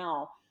 And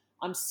now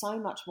I'm so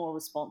much more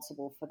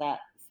responsible for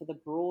that, for the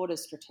broader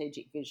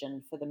strategic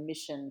vision, for the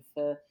mission,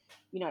 for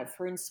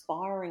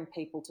inspiring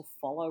people to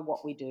follow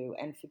what we do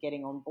and for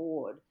getting on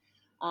board.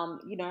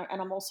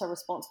 And I'm also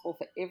responsible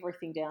for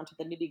everything down to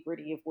the nitty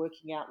gritty of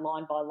working out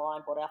line by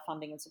line what our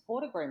funding and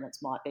support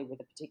agreements might be with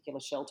a particular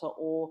shelter,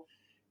 or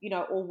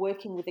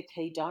working with a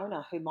key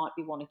donor who might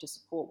be wanting to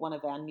support one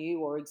of our new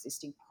or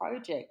existing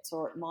projects,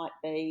 or it might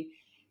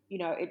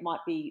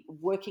be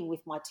working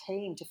with my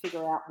team to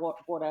figure out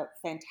what a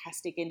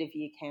fantastic end of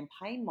year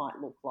campaign might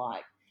look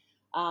like.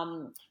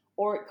 Um,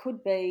 or it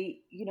could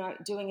be,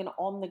 doing an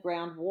on the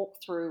ground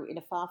walkthrough in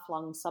a far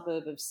flung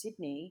suburb of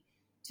Sydney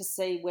to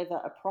see whether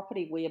a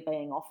property we are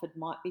being offered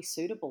might be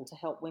suitable to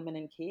help women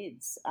and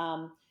kids.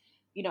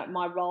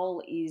 My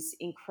role is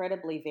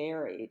incredibly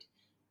varied,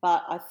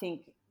 but I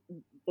think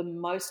the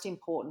most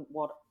important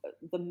what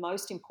the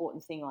most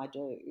important thing I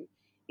do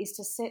is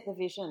to set the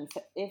vision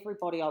for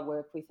everybody I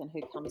work with and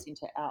who comes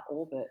into our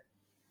orbit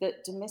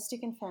that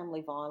domestic and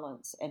family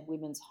violence and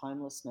women's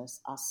homelessness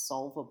are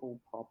solvable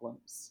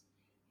problems.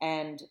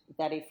 And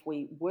that if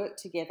we work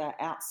together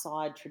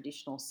outside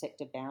traditional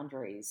sector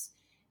boundaries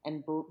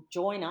and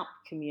join up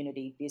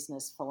community,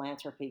 business,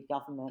 philanthropy,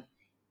 government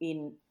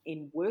in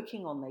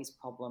working on these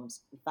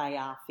problems, they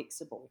are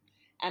fixable.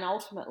 And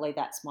ultimately,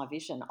 that's my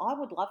vision. I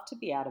would love to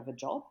be out of a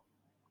job.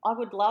 I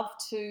would love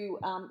to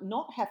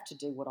not have to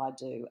do what I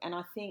do. And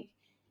I think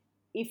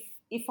if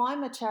if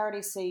I'm a charity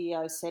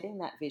CEO setting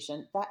that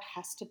vision, that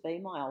has to be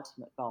my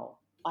ultimate goal.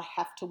 I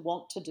have to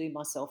want to do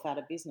myself out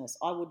of business.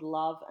 I would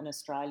love an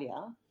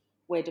Australia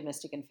where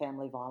domestic and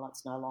family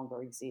violence no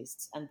longer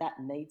exists, and that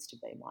needs to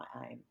be my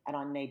aim. And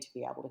I need to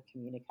be able to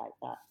communicate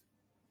that.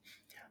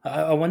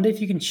 I wonder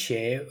if you can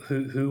share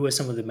who were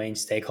some of the main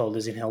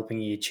stakeholders in helping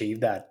you achieve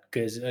that.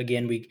 Because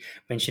again, we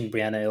mentioned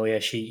Brianna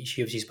earlier. She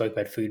obviously spoke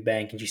about food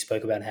bank, and she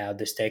spoke about how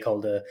the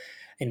stakeholder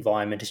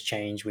environment has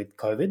changed with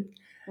COVID.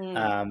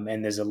 Mm.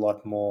 And there's a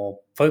lot more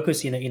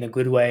focus in a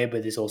good way,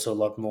 but there's also a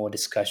lot more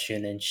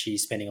discussion, and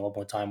she's spending a lot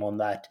more time on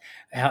that.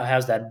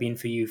 How's that been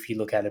for you if you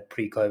look at it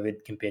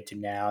pre-COVID compared to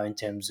now in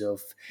terms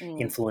of Mm.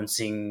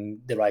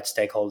 influencing the right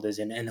stakeholders,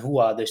 and who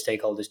are those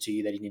stakeholders to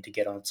you that you need to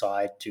get on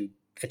side to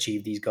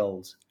achieve these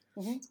goals?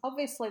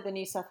 Obviously, the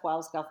New South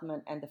Wales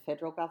government and the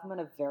federal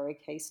government are very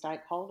key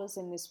stakeholders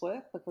in this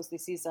work, because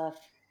this is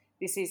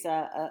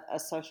a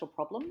social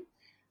problem,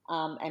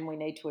 and we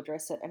need to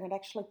address it. And it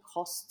actually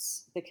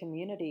costs the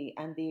community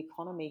and the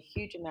economy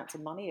huge amounts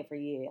of money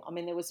every year. I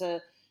mean, there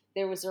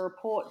was a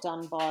report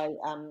done by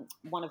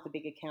one of the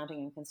big accounting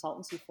and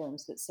consultancy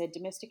firms that said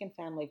domestic and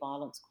family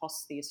violence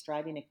costs the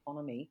Australian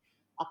economy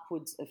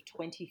upwards of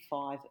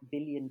 $25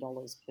 billion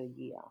per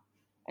year.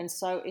 And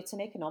so it's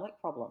an economic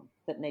problem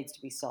that needs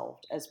to be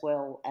solved, as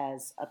well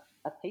as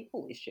a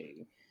people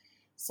issue.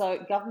 So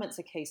governments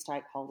are key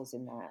stakeholders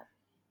in that.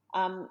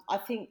 I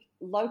think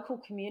local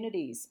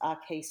communities are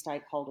key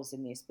stakeholders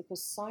in this,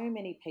 because so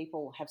many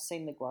people have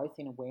seen the growth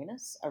in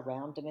awareness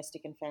around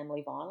domestic and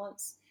family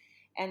violence.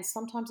 And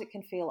sometimes it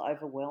can feel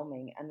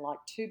overwhelming and like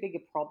too big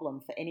a problem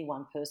for any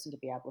one person to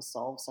be able to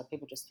solve. So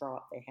people just throw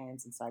up their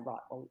hands and say,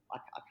 right, well,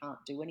 I can't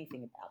do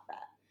anything about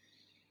that.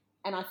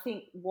 And I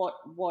think what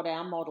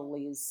our model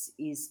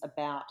is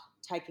about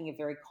taking a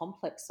very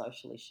complex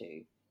social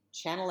issue,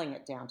 channeling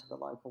it down to the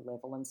local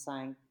level and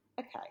saying,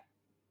 okay,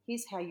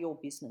 here's how your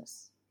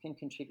business can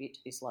contribute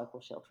to this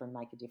local shelter and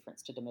make a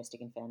difference to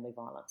domestic and family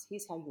violence.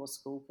 Here's how your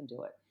school can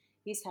do it.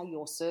 Here's how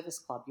your service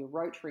club, your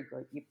Rotary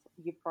group,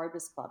 your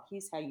Probus club,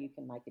 here's how you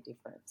can make a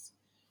difference.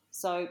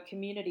 So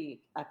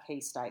community are key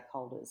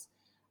stakeholders.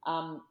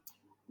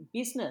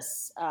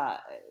 Business, are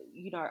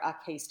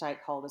key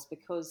stakeholders,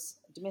 because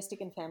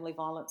domestic and family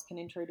violence can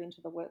intrude into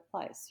the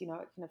workplace. It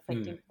can affect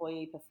Mm.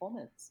 employee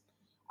performance.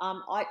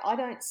 I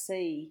don't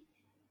see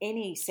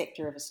any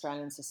sector of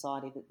Australian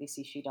society that this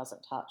issue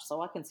doesn't touch.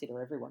 So I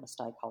consider everyone a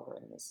stakeholder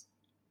in this.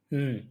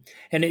 Mm.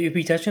 And if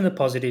we touch on the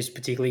positives,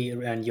 particularly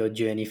around your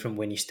journey from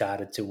when you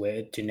started to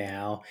where to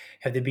now,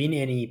 have there been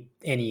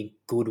any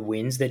good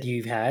wins that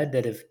you've had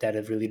that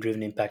have really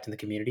driven impact in the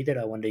community that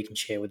I wonder you can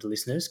share with the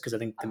listeners? Because I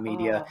think the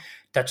media Oh,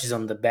 touches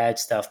on the bad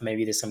stuff.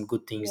 Maybe there's some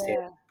good things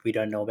there yeah. we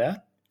don't know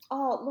about.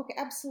 Oh, look,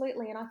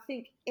 absolutely. And I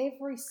think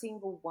every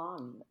single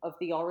one of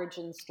the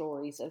origin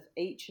stories of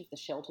each of the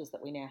shelters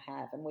that we now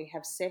have, and we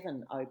have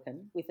 7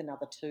 open with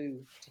another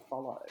 2 to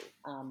follow.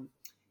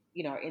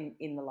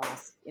 In the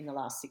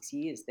last 6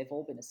 years, they've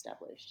all been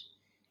established,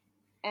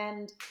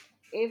 and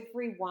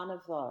every one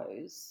of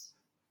those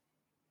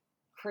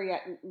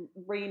create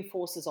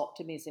reinforces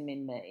optimism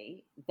in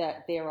me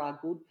that there are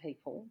good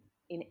people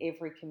in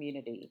every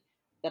community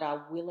that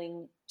are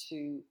willing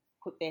to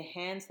put their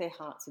hands, their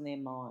hearts, and their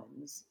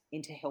minds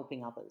into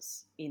helping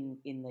others in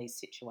these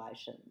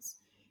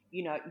situations.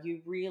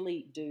 You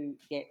really do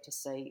get to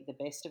see the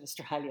best of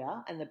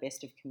Australia and the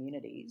best of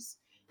communities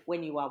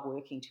when you are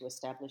working to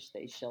establish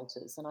these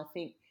shelters. And I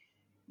think,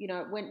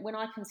 when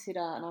I consider,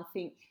 and I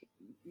think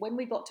when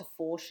we got to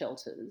 4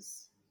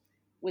 shelters,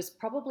 was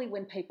probably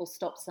when people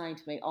stopped saying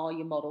to me, oh,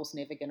 your model's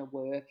never going to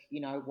work.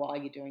 Why are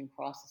you doing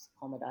crisis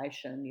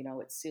accommodation?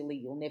 It's silly.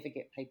 You'll never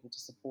get people to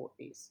support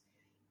this.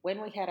 When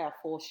we had our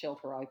 4th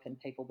shelter open,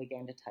 people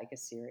began to take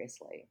us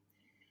seriously.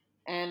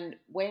 And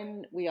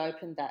when we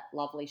opened that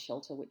lovely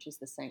shelter, which is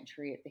the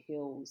Sanctuary at the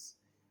Hills,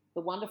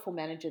 the wonderful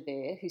manager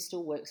there, who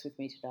still works with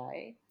me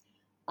today,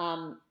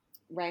 um,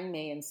 rang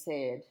me and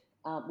said,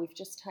 we've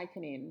just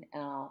taken in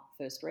our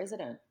first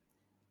resident.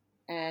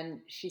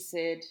 And she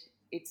said,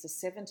 it's a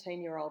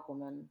 17-year-old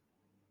woman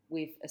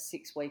with a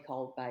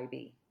 6-week-old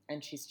baby,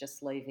 and she's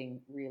just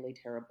leaving really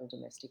terrible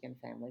domestic and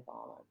family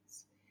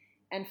violence.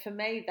 And for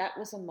me, that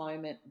was a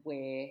moment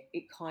where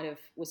it kind of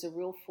was a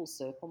real full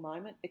circle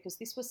moment, because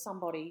this was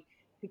somebody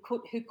who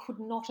could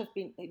not have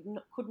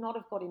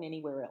got in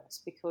anywhere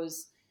else,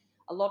 because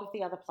a lot of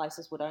the other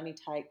places would only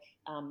take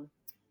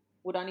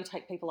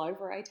people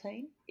over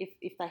 18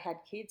 if they had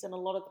kids, and a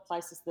lot of the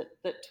places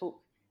that took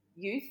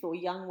youth or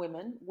young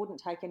women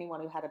wouldn't take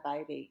anyone who had a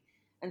baby.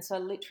 And so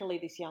literally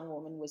this young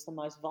woman was the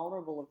most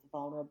vulnerable of the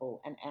vulnerable,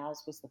 and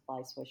ours was the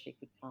place where she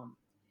could come.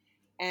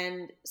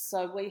 And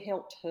so we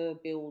helped her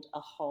build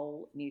a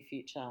whole new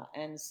future.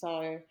 And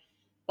so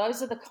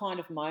those are the kind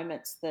of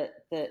moments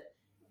that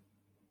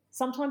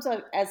Sometimes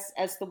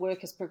as the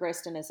work has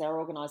progressed and as our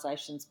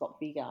organisations got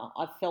bigger,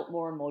 I've felt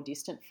more and more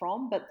distant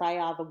from, but they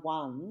are the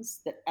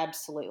ones that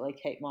absolutely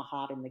keep my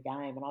heart in the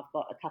game. And I've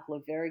got a couple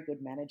of very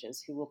good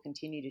managers who will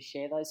continue to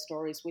share those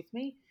stories with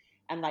me.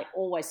 And they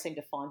always seem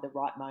to find the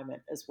right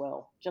moment as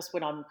well, just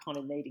when I'm kind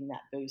of needing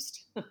that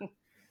boost.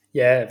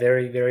 Yeah,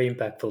 very, very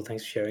impactful.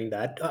 Thanks for sharing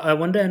that. I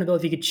wonder, Annabelle,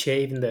 if you could share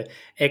even the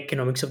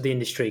economics of the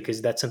industry,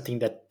 because that's something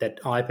that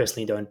I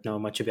personally don't know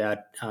much about.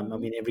 I Mhm.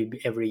 mean,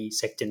 every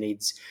sector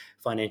needs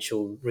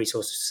financial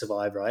resources to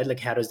survive, right?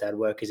 Like, how does that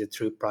work? Is it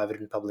through private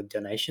and public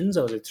donations,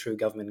 or is it through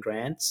government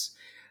grants?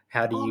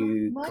 How do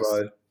you Most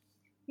grow?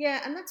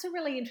 Yeah, and that's a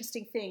really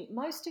interesting thing.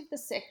 Most of the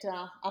sector,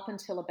 up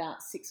until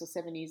about 6 or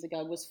 7 years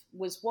ago,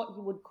 was what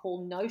you would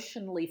call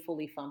notionally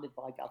fully funded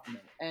by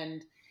government,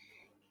 and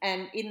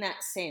in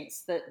that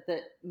sense, that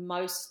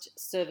most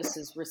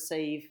services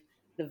receive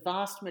the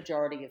vast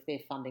majority of their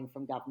funding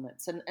from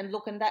governments, and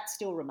look, and that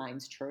still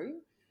remains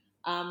true,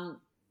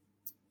 um,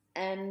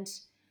 and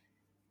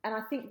and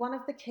I think one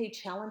of the key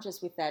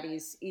challenges with that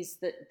is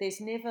that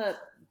there's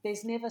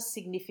never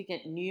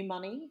significant new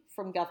money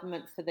from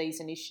government for these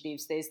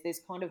initiatives. There's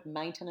kind of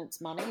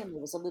maintenance money, and there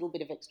was a little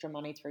bit of extra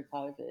money through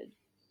COVID.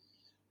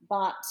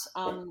 But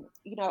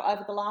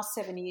over the last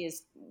 7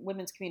 years,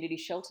 Women's Community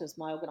Shelters,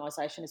 my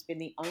organisation, has been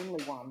the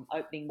only one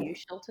opening new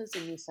shelters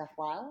in New South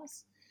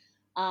Wales,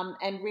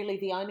 and really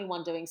the only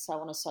one doing so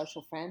on a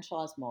social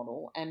franchise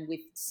model and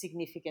with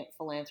significant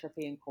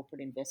philanthropy and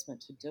corporate investment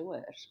to do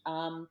it.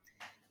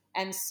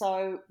 And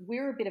so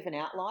we're a bit of an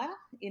outlier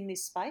in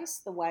this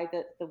space, the way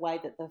that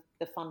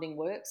the funding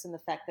works, and the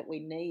fact that we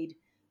need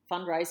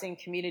fundraising,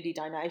 community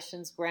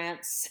donations,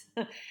 grants,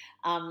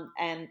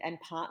 and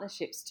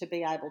partnerships to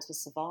be able to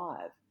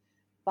survive.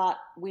 But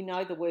we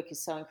know the work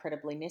is so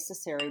incredibly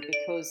necessary,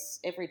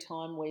 because every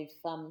time we've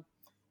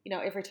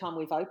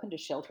opened a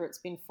shelter, it's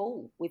been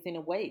full within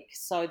a week.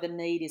 So the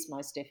need is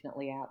most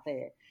definitely out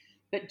there.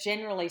 But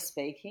generally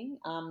speaking,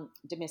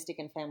 domestic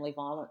and family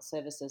violence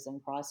services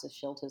and crisis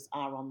shelters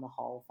are, on the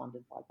whole,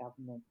 funded by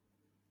government.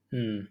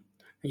 Hmm.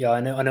 Yeah,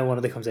 I know. I know. One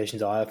of the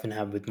conversations I often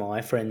have with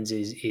my friends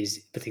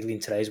is particularly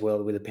in today's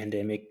world with the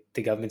pandemic,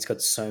 the government's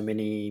got so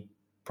many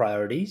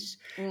priorities.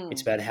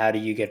 It's Mm, about how do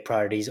you get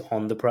priorities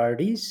on the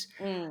priorities.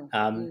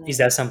 mm, Is mm.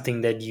 that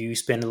something that you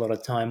spend a lot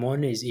of time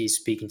on? Is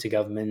speaking to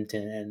government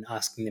and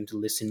asking them to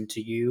listen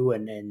to you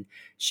and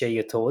share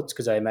your thoughts?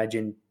 Because I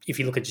imagine if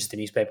you look at just the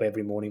newspaper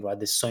every morning, right,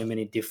 there's so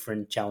many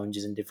different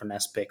challenges and different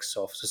aspects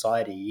of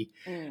society,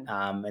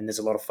 Mm. and there's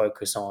a lot of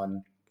focus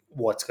on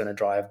what's going to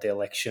drive the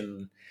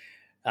election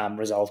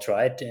result,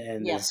 right?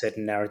 And there's Yeah. a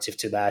certain narrative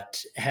to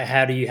that.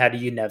 How do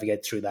you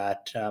navigate through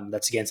that?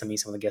 That's again something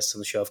some of the guests on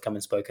the show have come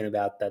and spoken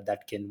about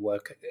that can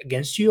work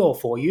against you or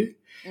for you.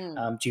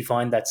 Mm. Do you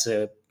find that's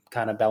a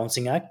kind of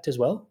balancing act as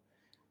well?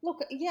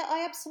 Look, yeah,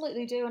 I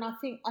absolutely do, and I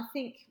think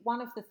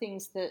one of the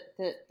things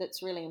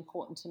that's really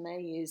important to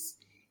me is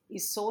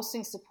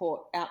sourcing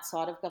support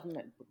outside of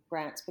government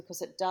grants,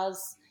 because it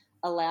does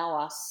allow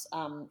us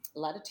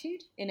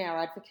latitude in our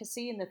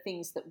advocacy and the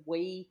things that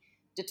we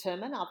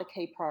determine are the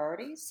key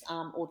priorities,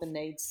 or the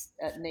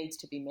needs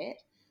to be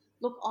met.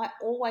 Look, I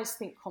always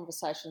think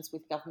conversations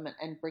with government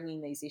and bringing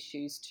these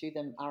issues to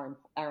them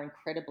are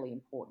incredibly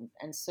important,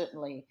 and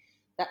certainly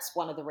that's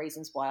one of the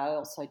reasons why I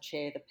also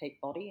chair the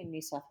peak body in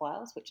New South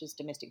Wales, which is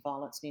Domestic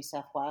Violence New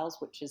South Wales,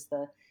 which is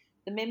the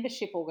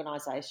membership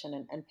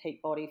organisation and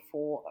peak body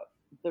for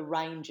the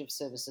range of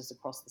services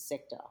across the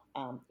sector,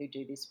 who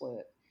do this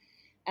work.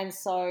 And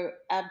so,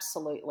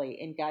 absolutely,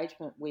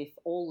 engagement with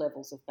all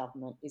levels of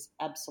government is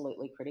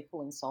absolutely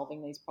critical in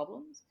solving these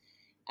problems.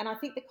 And I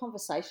think the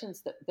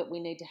conversations that we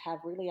need to have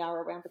really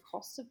are around the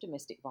costs of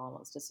domestic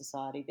violence to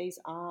society. These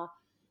are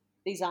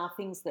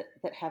things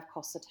that have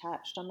costs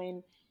attached. I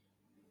mean,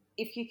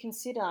 if you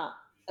consider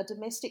a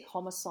domestic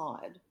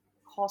homicide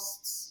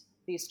costs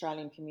the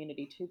Australian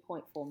community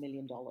 $2.4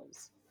 million.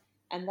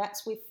 And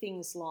that's with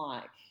things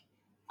like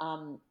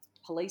um,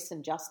 police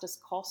and justice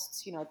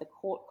costs, the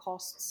court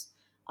costs,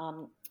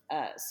 um,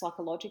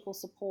 psychological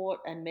support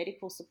and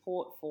medical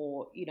support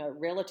for,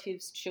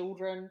 relatives,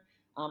 children,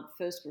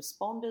 first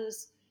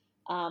responders.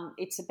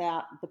 It's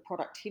about the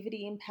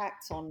productivity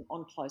impacts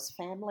on close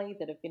family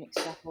that have been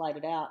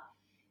extrapolated out.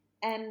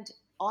 And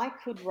I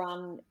could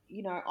run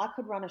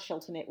a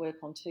shelter network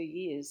on 2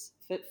 years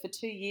for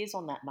 2 years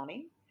on that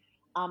money,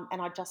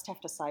 and I just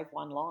have to save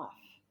one life,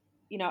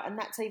 and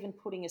that's even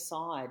putting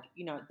aside,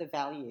 the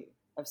value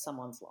of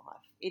someone's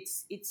life.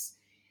 It's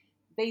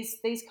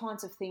these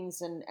kinds of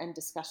things and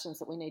discussions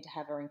that we need to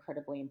have are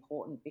incredibly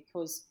important,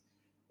 because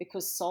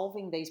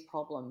solving these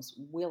problems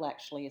will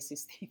actually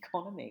assist the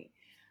economy,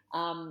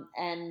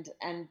 and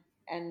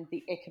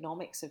the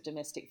economics of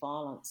domestic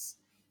violence,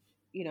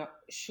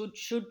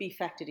 should be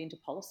factored into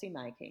policy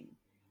making.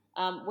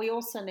 We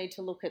also need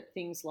to look at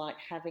things like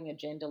having a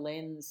gender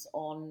lens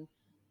on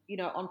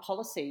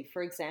policy.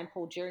 For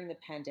example, during the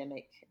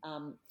pandemic,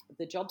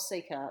 the job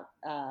seeker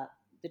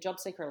the job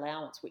seeker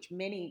allowance, which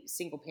many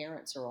single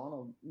parents are on,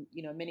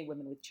 or many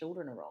women with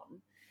children are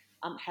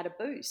on, had a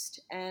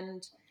boost,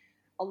 and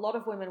a lot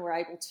of women were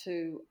able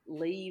to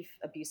leave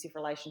abusive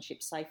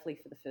relationships safely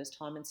for the first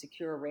time and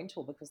secure a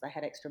rental because they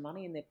had extra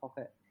money in their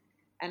pocket.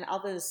 And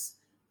others,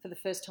 for the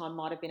first time,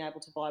 might have been able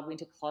to buy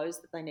winter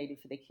clothes that they needed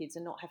for their kids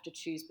and not have to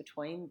choose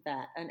between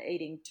that and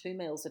eating 2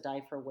 meals a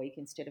day for a week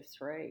instead of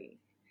 3.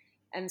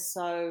 And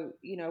so,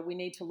 we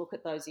need to look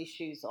at those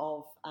issues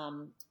of,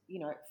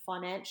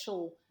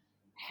 financial,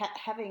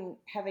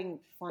 having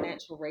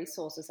financial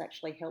resources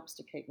actually helps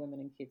to keep women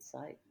and kids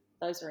safe.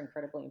 Those are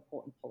incredibly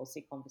important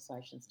policy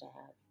conversations to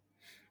have.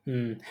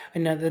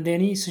 And are there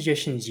any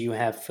suggestions you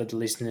have for the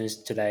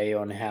listeners today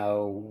on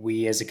how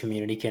we as a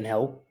community can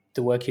help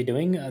the work you're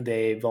doing? Are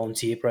there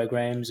volunteer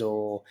programs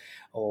or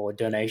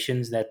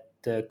donations that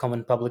the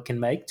common public can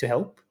make to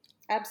help?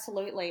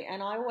 Absolutely.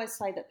 And I always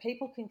say that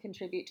people can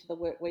contribute to the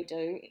work we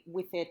do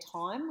with their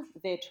time,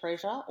 their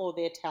treasure, or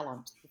their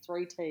talent, the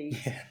 3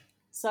 Ts. Yeah.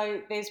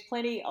 So there's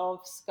plenty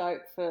of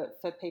scope for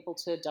people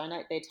to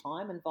donate their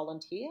time and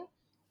volunteer.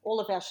 All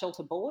of our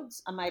shelter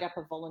boards are made up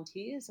of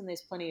volunteers, and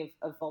there's plenty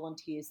of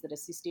volunteers that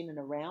assist in and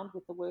around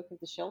with the work of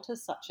the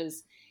shelters, such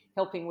as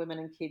helping women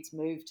and kids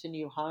move to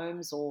new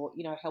homes or,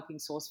 helping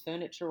source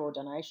furniture or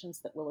donations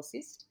that will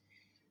assist.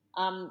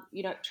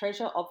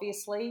 Treasure,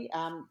 obviously,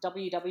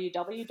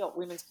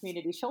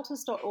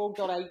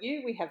 www.womenscommunityshelters.org.au.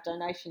 We have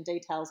donation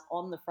details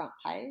on the front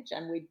page,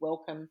 and we'd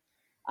welcome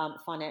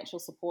financial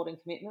support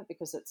and commitment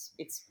because it's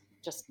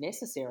just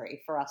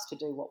necessary for us to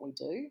do what we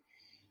do.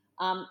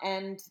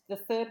 And the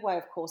third way,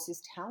 of course,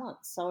 is talent.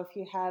 So if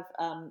you have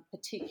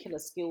particular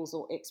skills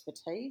or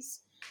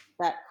expertise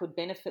that could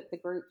benefit the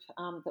group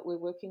that we're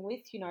working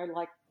with,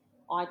 like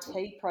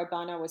IT pro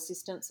bono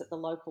assistance at the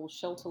local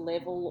shelter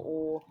level,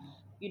 or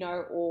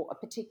a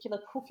particular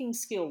cooking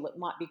skill that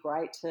might be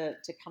great to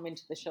come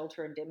into the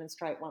shelter and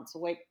demonstrate once a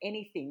week.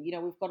 Anything,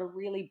 we've got a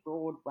really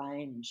broad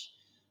range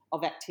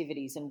of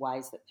activities and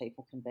ways that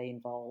people can be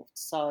involved.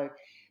 So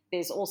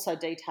there's also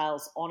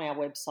details on our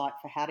website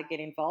for how to get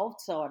involved.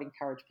 So I'd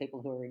encourage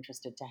people who are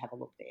interested to have a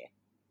look there.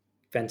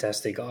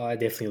 Fantastic. I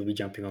definitely will be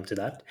jumping onto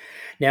that.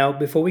 Now,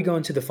 before we go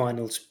into the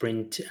final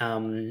sprint,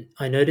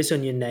 I notice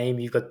on your name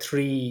you've got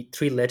three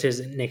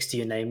letters next to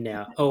your name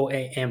now,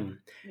 OAM,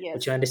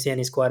 which I Yes. understand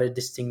is quite a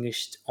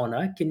distinguished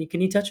honor. Can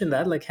you touch on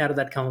that? Like, how did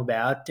that come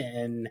about,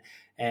 and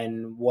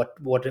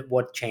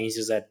what change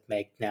does that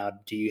make now?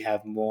 Do you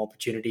have more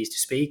opportunities to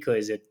speak, or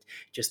is it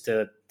just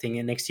a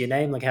thing next to your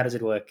name? Like, how does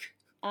it work?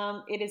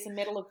 It is a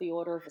Medal of the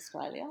Order of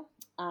Australia,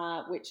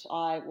 which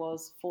I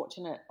was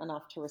fortunate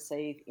enough to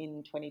receive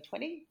in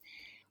 2020.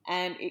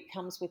 And it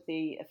comes with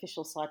the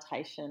official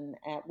citation,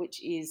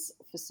 which is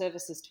for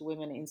services to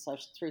women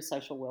through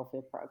social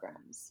welfare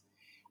programs.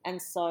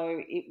 And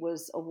so it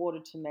was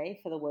awarded to me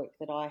for the work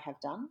that I have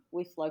done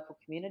with local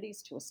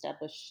communities to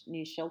establish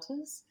new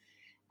shelters.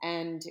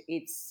 And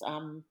it's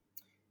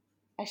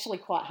actually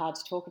quite hard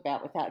to talk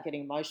about without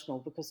getting emotional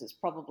because it's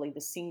probably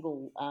the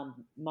single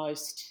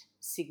most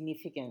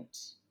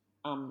significant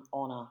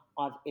honour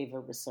I've ever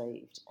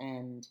received.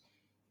 And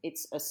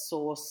it's a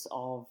source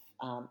of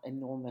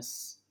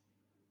enormous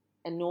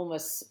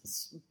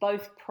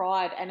both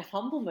pride and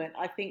humblement,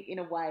 I think, in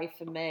a way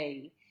for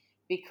me,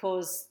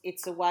 because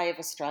it's a way of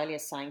Australia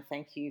saying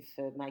thank you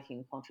for making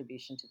a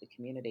contribution to the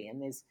community.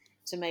 And there's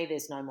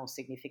no more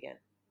significant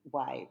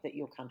way that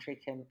your country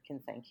can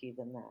thank you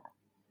than that.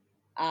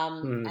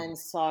 And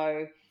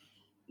so,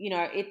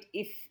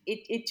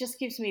 it just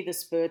gives me the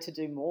spur to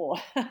do more,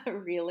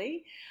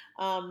 really.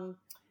 And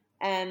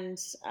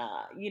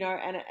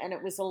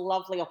it was a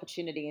lovely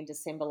opportunity in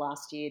December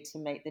last year to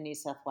meet the New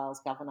South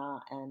Wales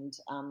Governor and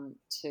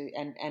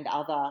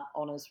other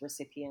honours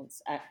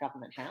recipients at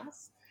Government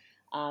House.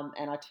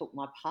 And I took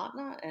my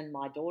partner and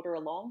my daughter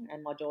along,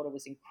 and my daughter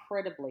was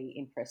incredibly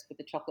impressed with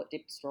the chocolate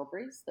dipped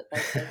strawberries that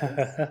they served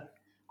us.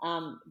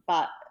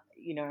 But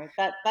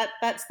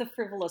that's the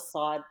frivolous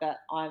side. But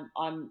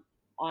I'm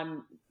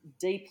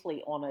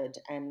deeply honoured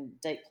and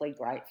deeply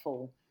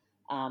grateful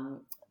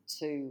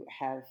to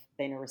have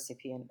been a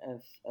recipient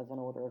of an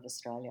Order of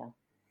Australia.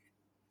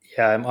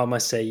 Yeah, I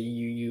must say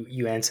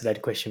you answer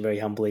that question very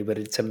humbly, but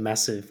it's a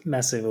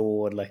massive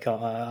award. Like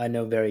I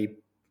know a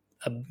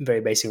very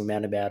basic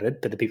amount about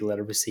it, but the people that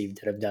have received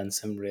it have done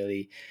some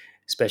really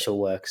special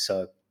work.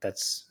 So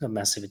that's a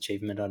massive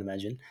achievement, I'd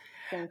imagine.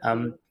 Thank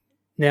Um, you.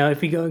 Now,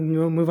 if we'll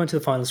move on to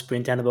the final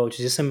sprint, Annabelle, which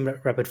is just some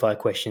rapid fire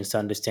questions to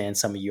understand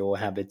some of your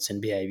habits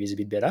and behaviors a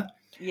bit better.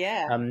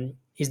 Yeah.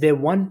 Is there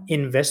one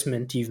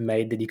investment you've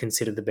made that you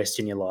consider the best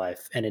in your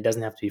life, and it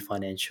doesn't have to be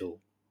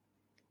financial?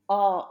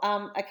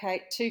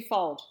 Okay,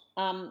 twofold.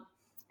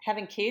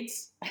 Having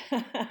kids,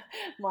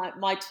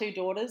 my two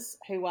daughters,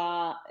 who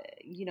are,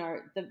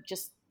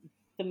 just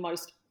the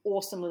most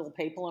awesome little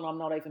people, and I'm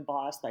not even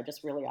biased; they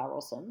just really are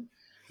awesome.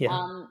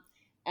 Yeah.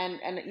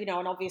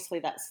 And obviously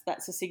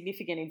that's a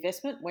significant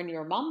investment when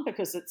you're a mum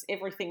because it's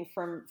everything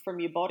from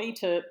your body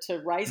to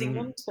raising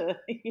them to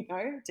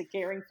to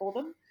caring for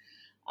them.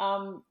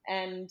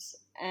 And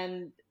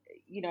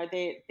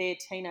they're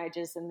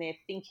teenagers and they're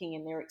thinking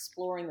and they're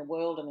exploring the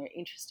world and they're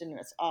interested in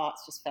it. It's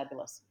just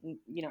fabulous.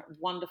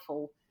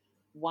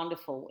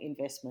 Wonderful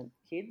investment,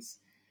 kids.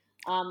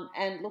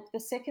 And look, the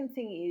second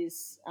thing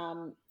is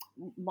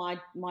my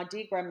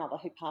dear grandmother,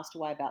 who passed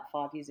away about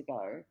 5 years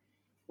ago,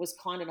 was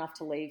kind enough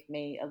to leave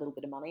me a little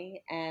bit of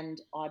money,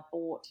 and I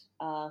bought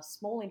a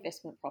small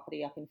investment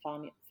property up in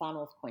far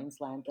north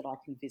Queensland that I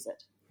can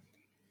visit.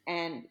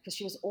 And because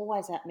she was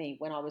always at me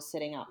when I was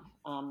setting up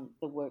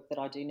the work that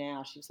I do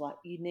now, she was like,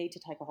 "You need to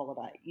take a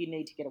holiday. You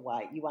need to get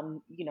away.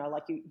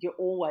 You're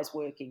always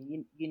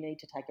working. You need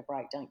to take a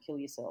break. Don't kill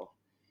yourself."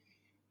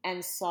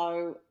 And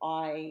so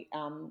I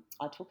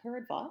took her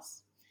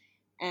advice,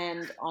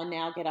 and I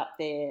now get up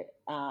there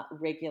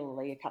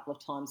regularly, a couple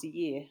of times a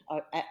year,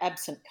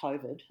 absent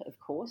COVID, of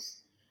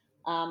course.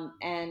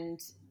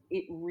 And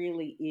it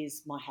really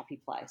is my happy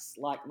place.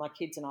 Like, my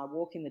kids and I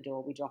walk in the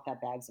door, we drop our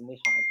bags, and we're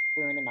home.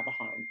 We're in another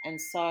home. And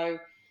so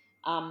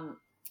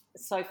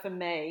for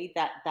me,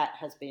 that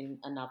has been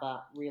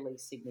another really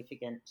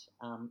significant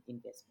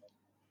investment.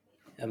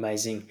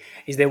 Amazing.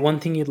 Is there one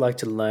thing you'd like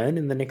to learn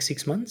in the next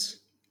 6 months?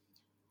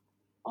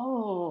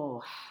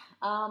 Oh,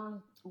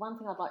 one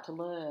thing I'd like to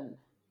learn.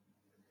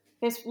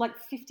 There's like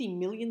 50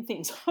 million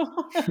things I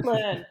want to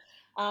learn.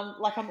 I'm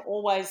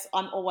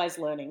always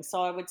learning.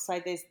 So I would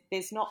say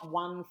there's not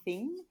one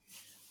thing,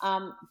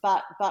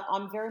 but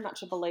I'm very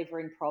much a believer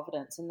in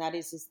providence, and that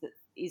is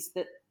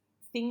that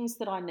things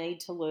that I need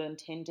to learn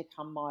tend to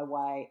come my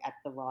way at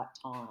the right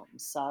time.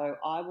 So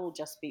I will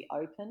just be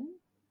open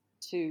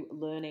to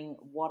learning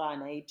what I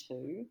need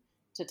to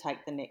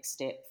take the next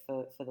step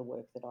for the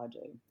work that I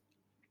do.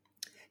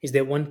 Is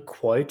there one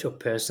quote or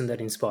person that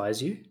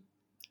inspires you?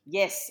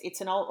 Yes, it's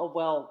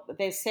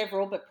there's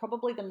several, but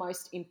probably the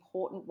most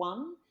important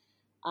one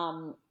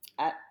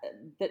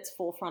that's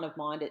forefront of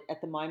mind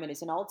at the moment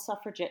is an old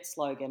suffragette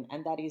slogan,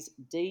 and that is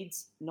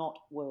 "Deeds, not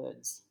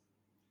words."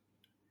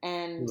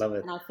 And Love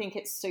it. And I think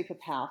it's super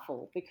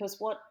powerful because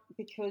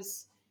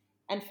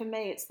and for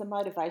me, it's the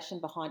motivation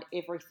behind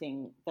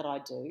everything that I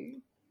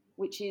do,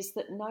 which is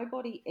that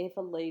nobody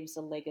ever leaves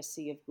a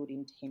legacy of good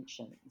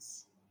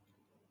intentions.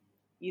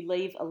 You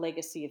leave a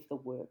legacy of the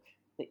work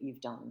that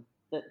you've done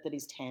that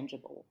is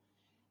tangible.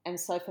 And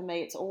so for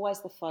me, it's always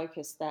the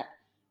focus that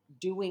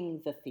doing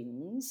the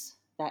things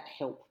that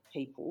help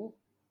people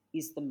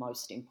is the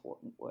most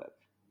important work.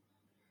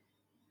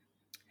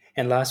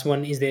 And last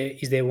one, is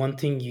there one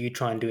thing you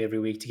try and do every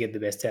week to get the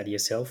best out of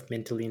yourself,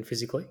 mentally and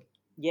physically?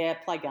 Yeah,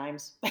 play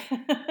games.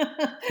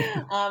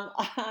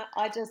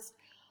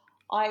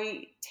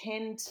 I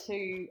tend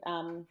to,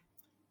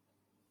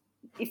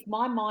 if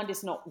my mind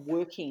is not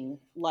working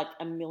like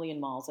a million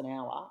miles an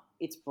hour,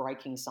 it's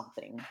breaking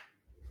something.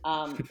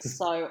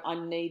 So I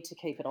need to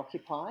keep it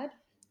occupied.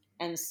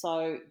 And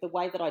so the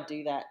way that I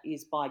do that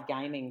is by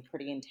gaming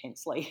pretty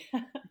intensely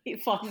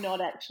if I'm not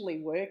actually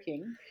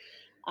working.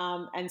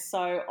 And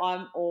so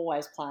I'm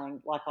always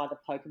playing like either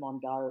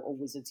Pokemon Go or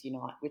Wizards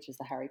Unite, which is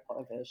the Harry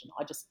Potter version.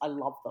 I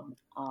love them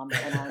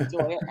and I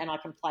enjoy it, and I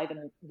can play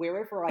them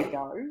wherever I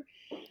go.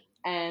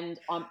 And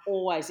I'm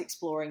always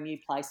exploring new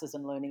places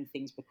and learning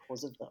things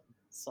because of them.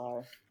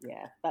 So,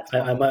 yeah, that's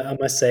I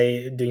must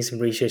say, doing some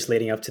research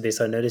leading up to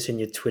this, I noticed in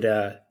your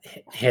Twitter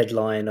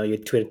headline or your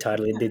Twitter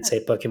title, it did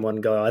say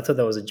Pokemon Go. I thought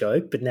that was a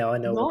joke, but now I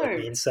know what that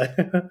means. So.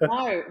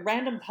 No,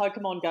 random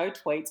Pokemon Go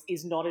tweets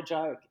is not a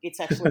joke.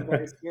 It's actually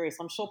very serious.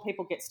 I'm sure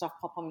people get stuff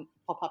pop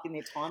up in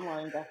their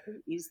timeline and go,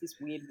 "Who is this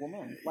weird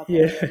woman?" Like,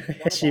 yeah,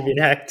 has she been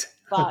hacked?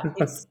 But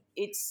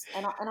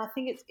and I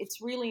think it's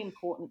really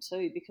important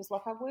too, because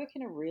like I work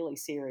in a really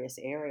serious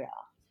area.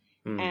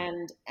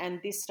 And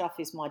this stuff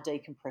is my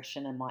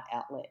decompression and my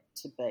outlet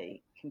to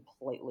be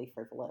completely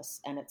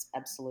frivolous, and it's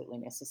absolutely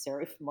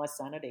necessary for my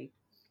sanity.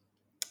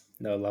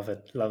 No, love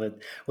it. Well,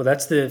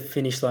 that's the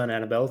finish line,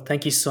 Annabelle.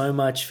 Thank you so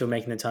much for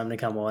making the time to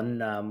come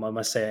on. I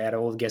must say, out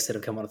of all the guests that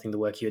have come on, I think the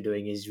work you're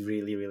doing is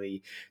really,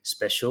 really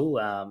special.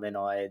 And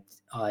I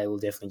will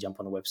definitely jump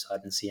on the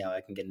website and see how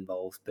I can get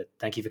involved. But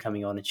thank you for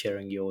coming on and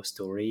sharing your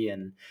story,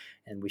 and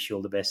wish you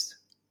all the best.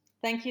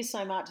 Thank you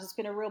so much. It's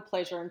been a real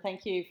pleasure, and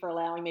thank you for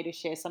allowing me to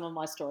share some of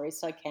my stories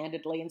so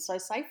candidly and so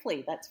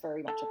safely. That's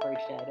very much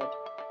appreciated.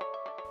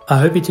 I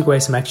hope you took away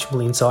some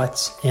actionable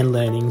insights and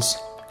learnings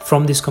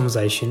from this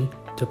conversation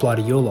to apply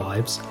to your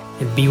lives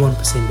and be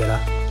 1%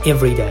 better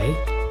every day.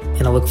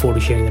 And I look forward to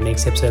sharing the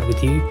next episode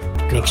with you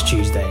next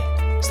Tuesday.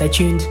 Stay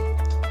tuned.